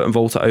see FUT and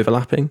Volta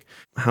overlapping?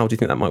 How do you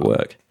think that might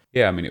work?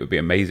 Yeah, I mean, it would be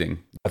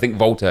amazing. I think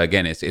Volta,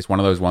 again, it's one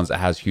of those ones that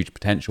has huge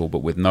potential, but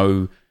with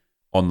no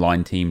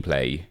online team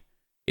play,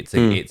 it's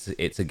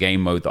a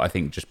game mode that I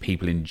think just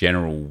people in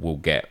general will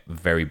get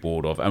very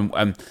bored of.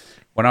 And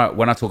when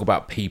I talk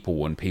about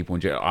people and people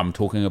in general, I'm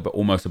talking about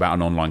almost about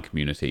an online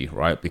community,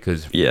 right?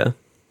 Because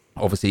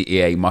obviously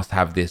EA must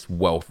have this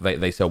wealth.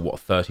 They sell,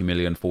 30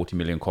 million, 40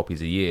 million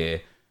copies a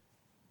year,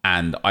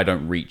 and I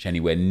don't reach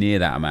anywhere near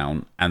that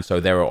amount. And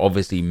so there are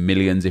obviously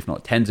millions, if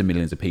not tens of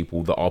millions of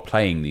people that are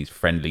playing these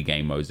friendly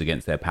game modes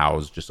against their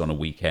pals just on a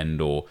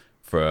weekend or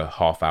for a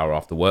half hour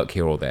after work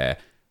here or there.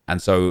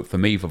 And so for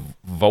me, for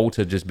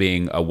Volta just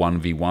being a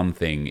 1v1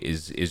 thing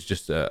is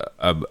just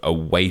a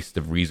waste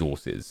of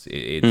resources.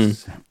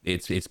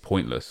 It's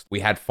pointless.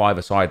 We had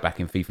 5-a-side back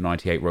in FIFA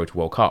 98 Road to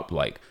World Cup.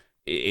 Like,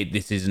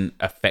 this isn't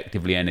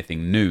effectively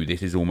anything new.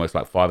 This is almost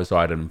like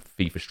 5-a-side and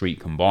FIFA Street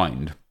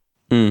combined.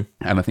 And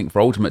I think for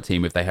Ultimate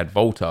Team, if they had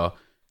Volta,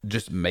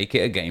 just make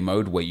it a game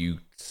mode where you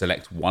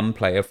select one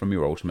player from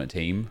your Ultimate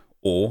Team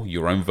or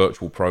your own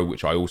virtual pro,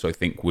 which I also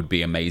think would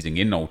be amazing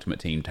in Ultimate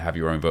Team to have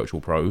your own virtual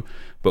pro,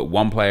 but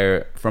one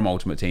player from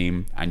Ultimate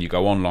Team, and you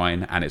go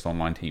online and it's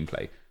online team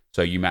play.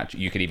 So you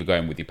can either go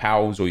in with your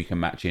pals or you can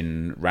match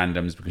in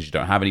randoms because you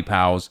don't have any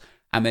pals,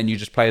 and then you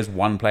just play as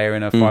one player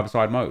in a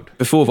 5-a-side mode.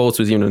 Before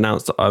Volta was even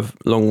announced, I've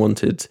long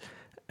wanted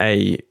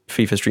a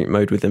FIFA Street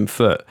mode within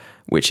FUT,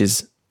 which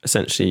is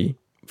essentially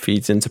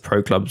feeds into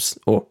pro clubs,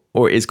 or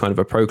it is kind of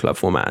a pro club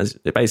format, as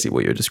basically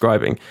what you're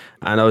describing.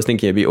 And I was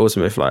thinking it'd be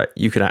awesome if like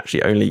you could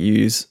actually only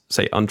use,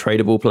 say,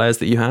 untradeable players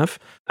that you have.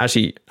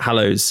 Actually,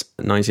 Hallows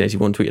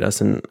 1981 tweeted us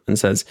and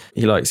says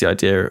he likes the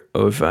idea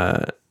of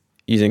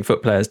using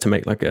FUT players to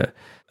make like a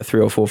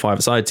 3 or 4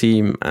 5-a-side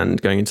team and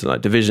going into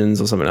like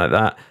divisions or something like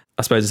that.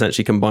 I suppose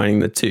essentially combining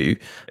the two.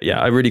 Yeah,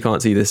 I really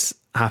can't see this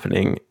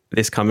happening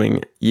this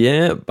coming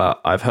year, but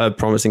I've heard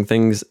promising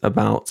things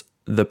about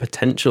the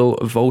potential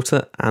of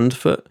Volta and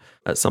FUT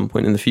at some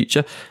point in the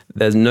future.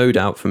 There's no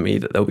doubt for me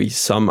that there'll be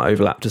some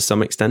overlap to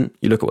some extent.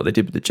 You look at what they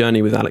did with the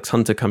Journey with Alex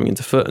Hunter coming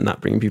into FUT and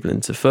that bringing people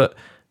into FUT.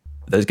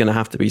 There's going to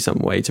have to be some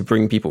way to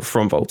bring people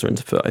from Volta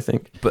into FUT, I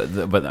think. But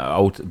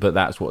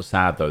that's what's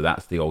sad though.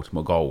 That's the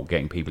ultimate goal: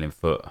 getting people in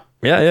FUT.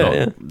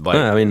 Yeah. Like,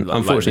 no, I mean,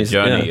 unfortunately,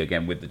 like the Journey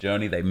again with the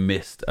Journey, they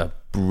missed a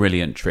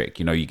brilliant trick.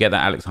 You know, you get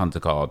that Alex Hunter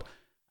card,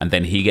 and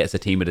then he gets a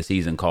Team of the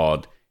Season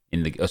card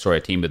in the a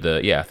team of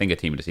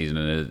the season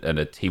and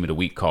a team of the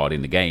week card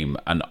in the game,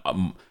 and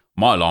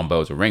my alarm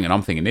bells are ringing.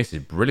 I'm thinking this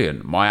is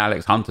brilliant. My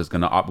Alex Hunter's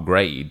going to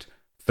upgrade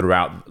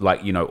throughout,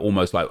 like, you know,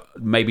 almost like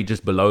maybe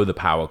just below the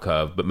power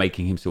curve, but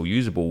making him still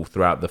usable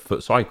throughout the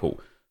FUT cycle.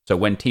 So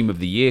when Team of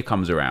the Year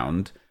comes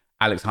around,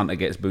 Alex Hunter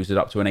gets boosted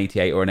up to an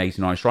 88 or an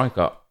 89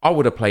 striker. I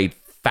would have played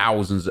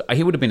thousands.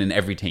 He would have been in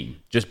every team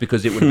just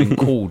because it would have been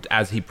called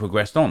as he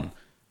progressed on.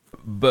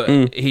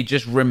 But he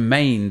just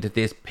remained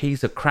this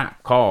piece of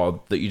crap card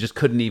that you just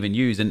couldn't even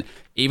use. And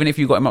even if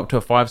you got him up to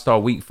a 5-star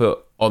weak foot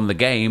on the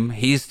game,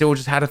 he still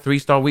just had a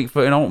 3-star weak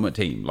foot in Ultimate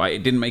Team. Like,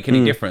 it didn't make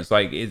any difference.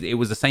 Like, it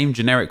was the same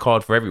generic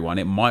card for everyone.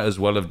 It might as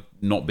well have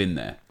not been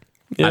there.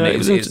 Yeah, and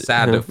it's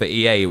sad that for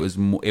EA,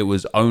 it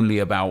was only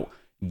about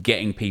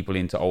getting people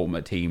into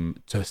Ultimate Team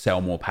to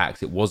sell more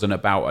packs. It wasn't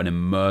about an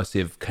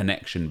immersive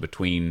connection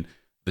between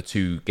the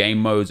two game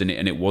modes, and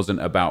it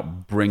wasn't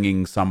about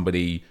bringing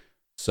somebody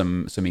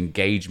some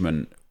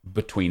engagement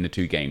between the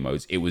two game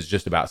modes. It was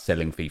just about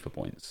selling FIFA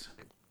points.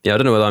 Yeah, I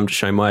don't know whether I'm just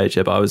showing my age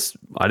here, but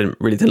I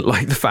didn't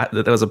like the fact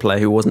that there was a player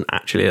who wasn't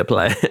actually a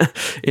player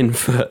in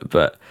FUT.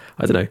 But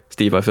I don't know,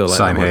 Steve, I feel like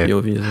same that might here. be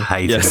your views.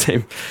 Hate it.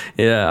 Same.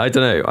 Yeah, I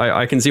don't know.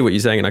 I can see what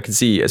you're saying, and I can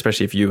see,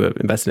 especially if you were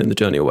invested in the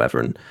Journey or whatever,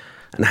 and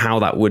how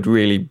that would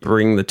really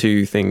bring the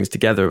two things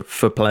together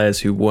for players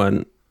who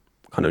weren't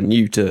kind of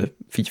new to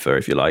FIFA,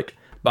 if you like.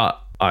 But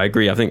I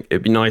agree. I think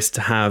it'd be nice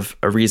to have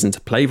a reason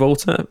to play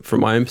Volta from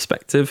my own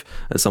perspective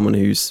as someone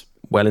who's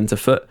well into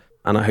FUT.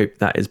 And I hope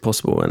that is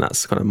possible. And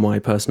that's kind of my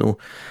personal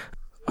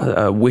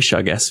wish,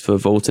 I guess, for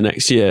Volta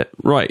next year.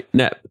 Right,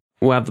 Nep,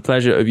 we'll have the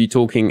pleasure of you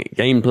talking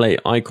gameplay,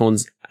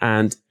 icons,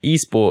 and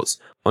esports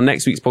on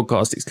next week's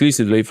podcast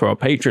exclusively for our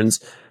patrons.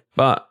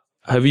 But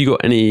have you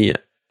got any,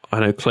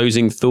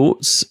 closing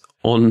thoughts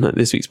on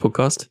this week's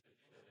podcast?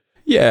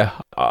 Yeah,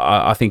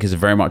 I think it's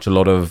very much a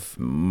lot of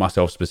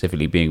myself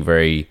specifically being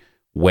very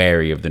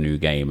wary of the new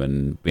game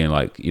and being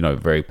like,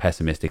 very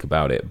pessimistic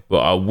about it. But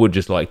I would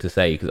just like to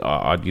say, because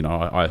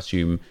I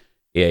assume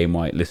EA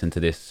might listen to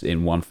this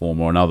in one form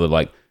or another,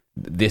 like,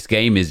 this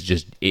game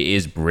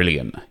is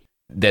brilliant.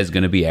 There's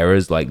going to be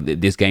errors. Like,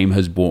 this game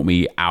has brought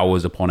me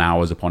hours upon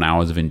hours upon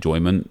hours of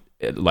enjoyment.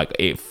 Like,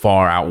 it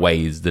far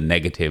outweighs the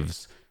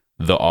negatives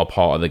that are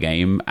part of the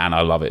game, and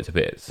I love it to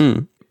bits.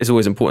 It's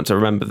always important to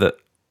remember that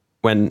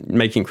when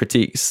making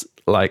critiques,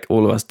 like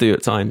all of us do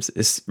at times,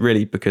 it's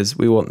really because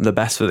we want the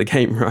best for the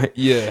game, right?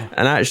 Yeah.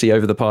 And actually,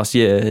 over the past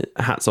year,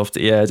 hats off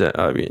to EA.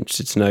 I'd be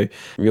interested to know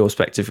from your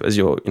perspective as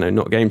your,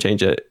 not a game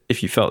changer,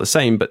 if you felt the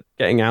same, but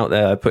getting out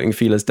there, putting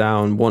feelers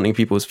down, wanting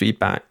people's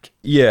feedback.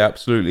 Yeah,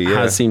 absolutely.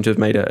 Yeah. Has seemed to have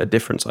made a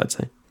difference, I'd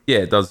say. Yeah,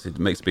 it does. It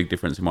makes a big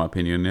difference in my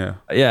opinion, yeah.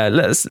 Yeah,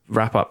 let's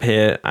wrap up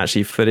here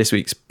actually for this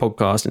week's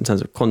podcast in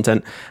terms of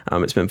content.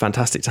 It's been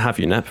fantastic to have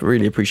you, Nep.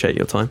 Really appreciate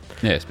your time.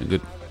 Yeah, it's been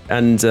good.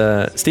 And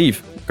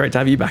Steve, great to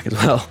have you back as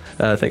well.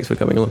 Thanks for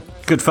coming along.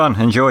 Good fun.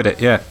 Enjoyed it.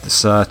 Yeah,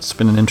 it's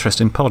been an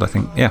interesting pod, I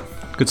think. Yeah,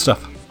 good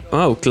stuff.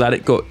 Oh, glad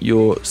it got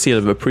your seal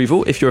of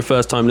approval. If you're a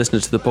first-time listener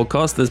to the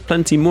podcast, there's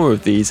plenty more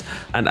of these.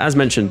 And as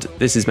mentioned,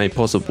 this is made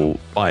possible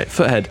by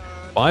Foothead,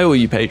 by all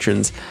you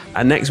patrons.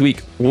 And next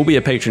week will be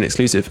a patron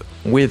exclusive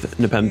with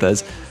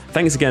Nepenthez.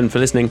 Thanks again for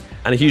listening,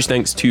 and a huge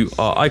thanks to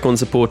our Icon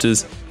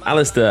supporters,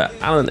 Alistair,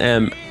 Alan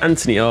M,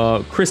 Anthony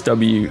R, Chris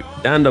W,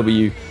 Dan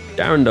W,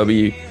 Darren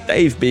W,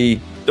 Dave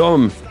B,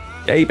 Dom,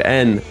 Gabe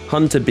N,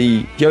 Hunter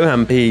B,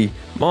 Johan P,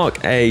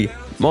 Mark A,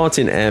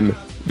 Martin M,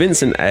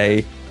 Vincent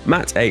A,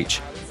 Matt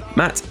H,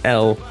 Matt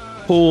L,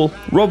 Paul,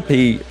 Rob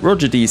P,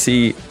 Roger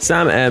DC,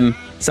 Sam M,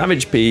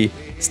 Savage P,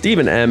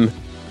 Stephen M,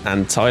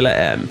 and Tyler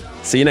M.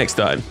 See you next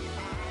time.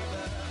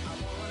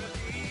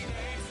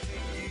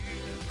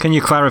 Can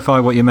you clarify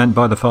what you meant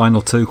by the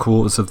final 2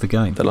 quarters of the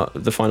game?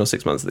 The final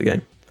 6 months of the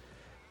game.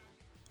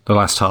 The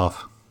last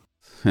half.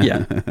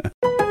 Yeah.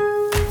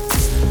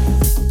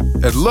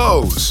 At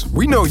Lowe's,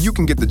 we know you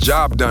can get the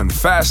job done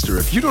faster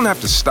if you don't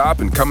have to stop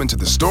and come into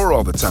the store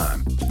all the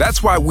time.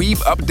 That's why we've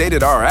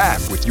updated our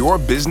app with your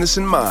business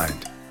in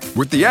mind.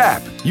 With the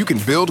app, you can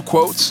build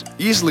quotes,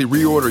 easily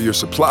reorder your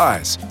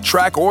supplies,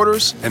 track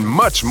orders, and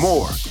much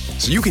more.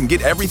 So you can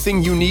get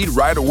everything you need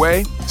right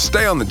away,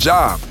 stay on the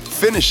job,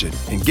 finish it,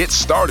 and get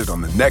started on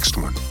the next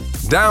one.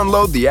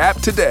 Download the app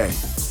today,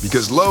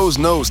 because Lowe's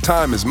knows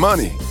time is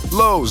money.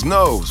 Lowe's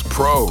knows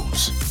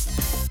pros.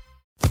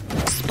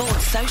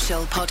 Sports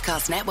Social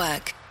Podcast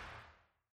Network.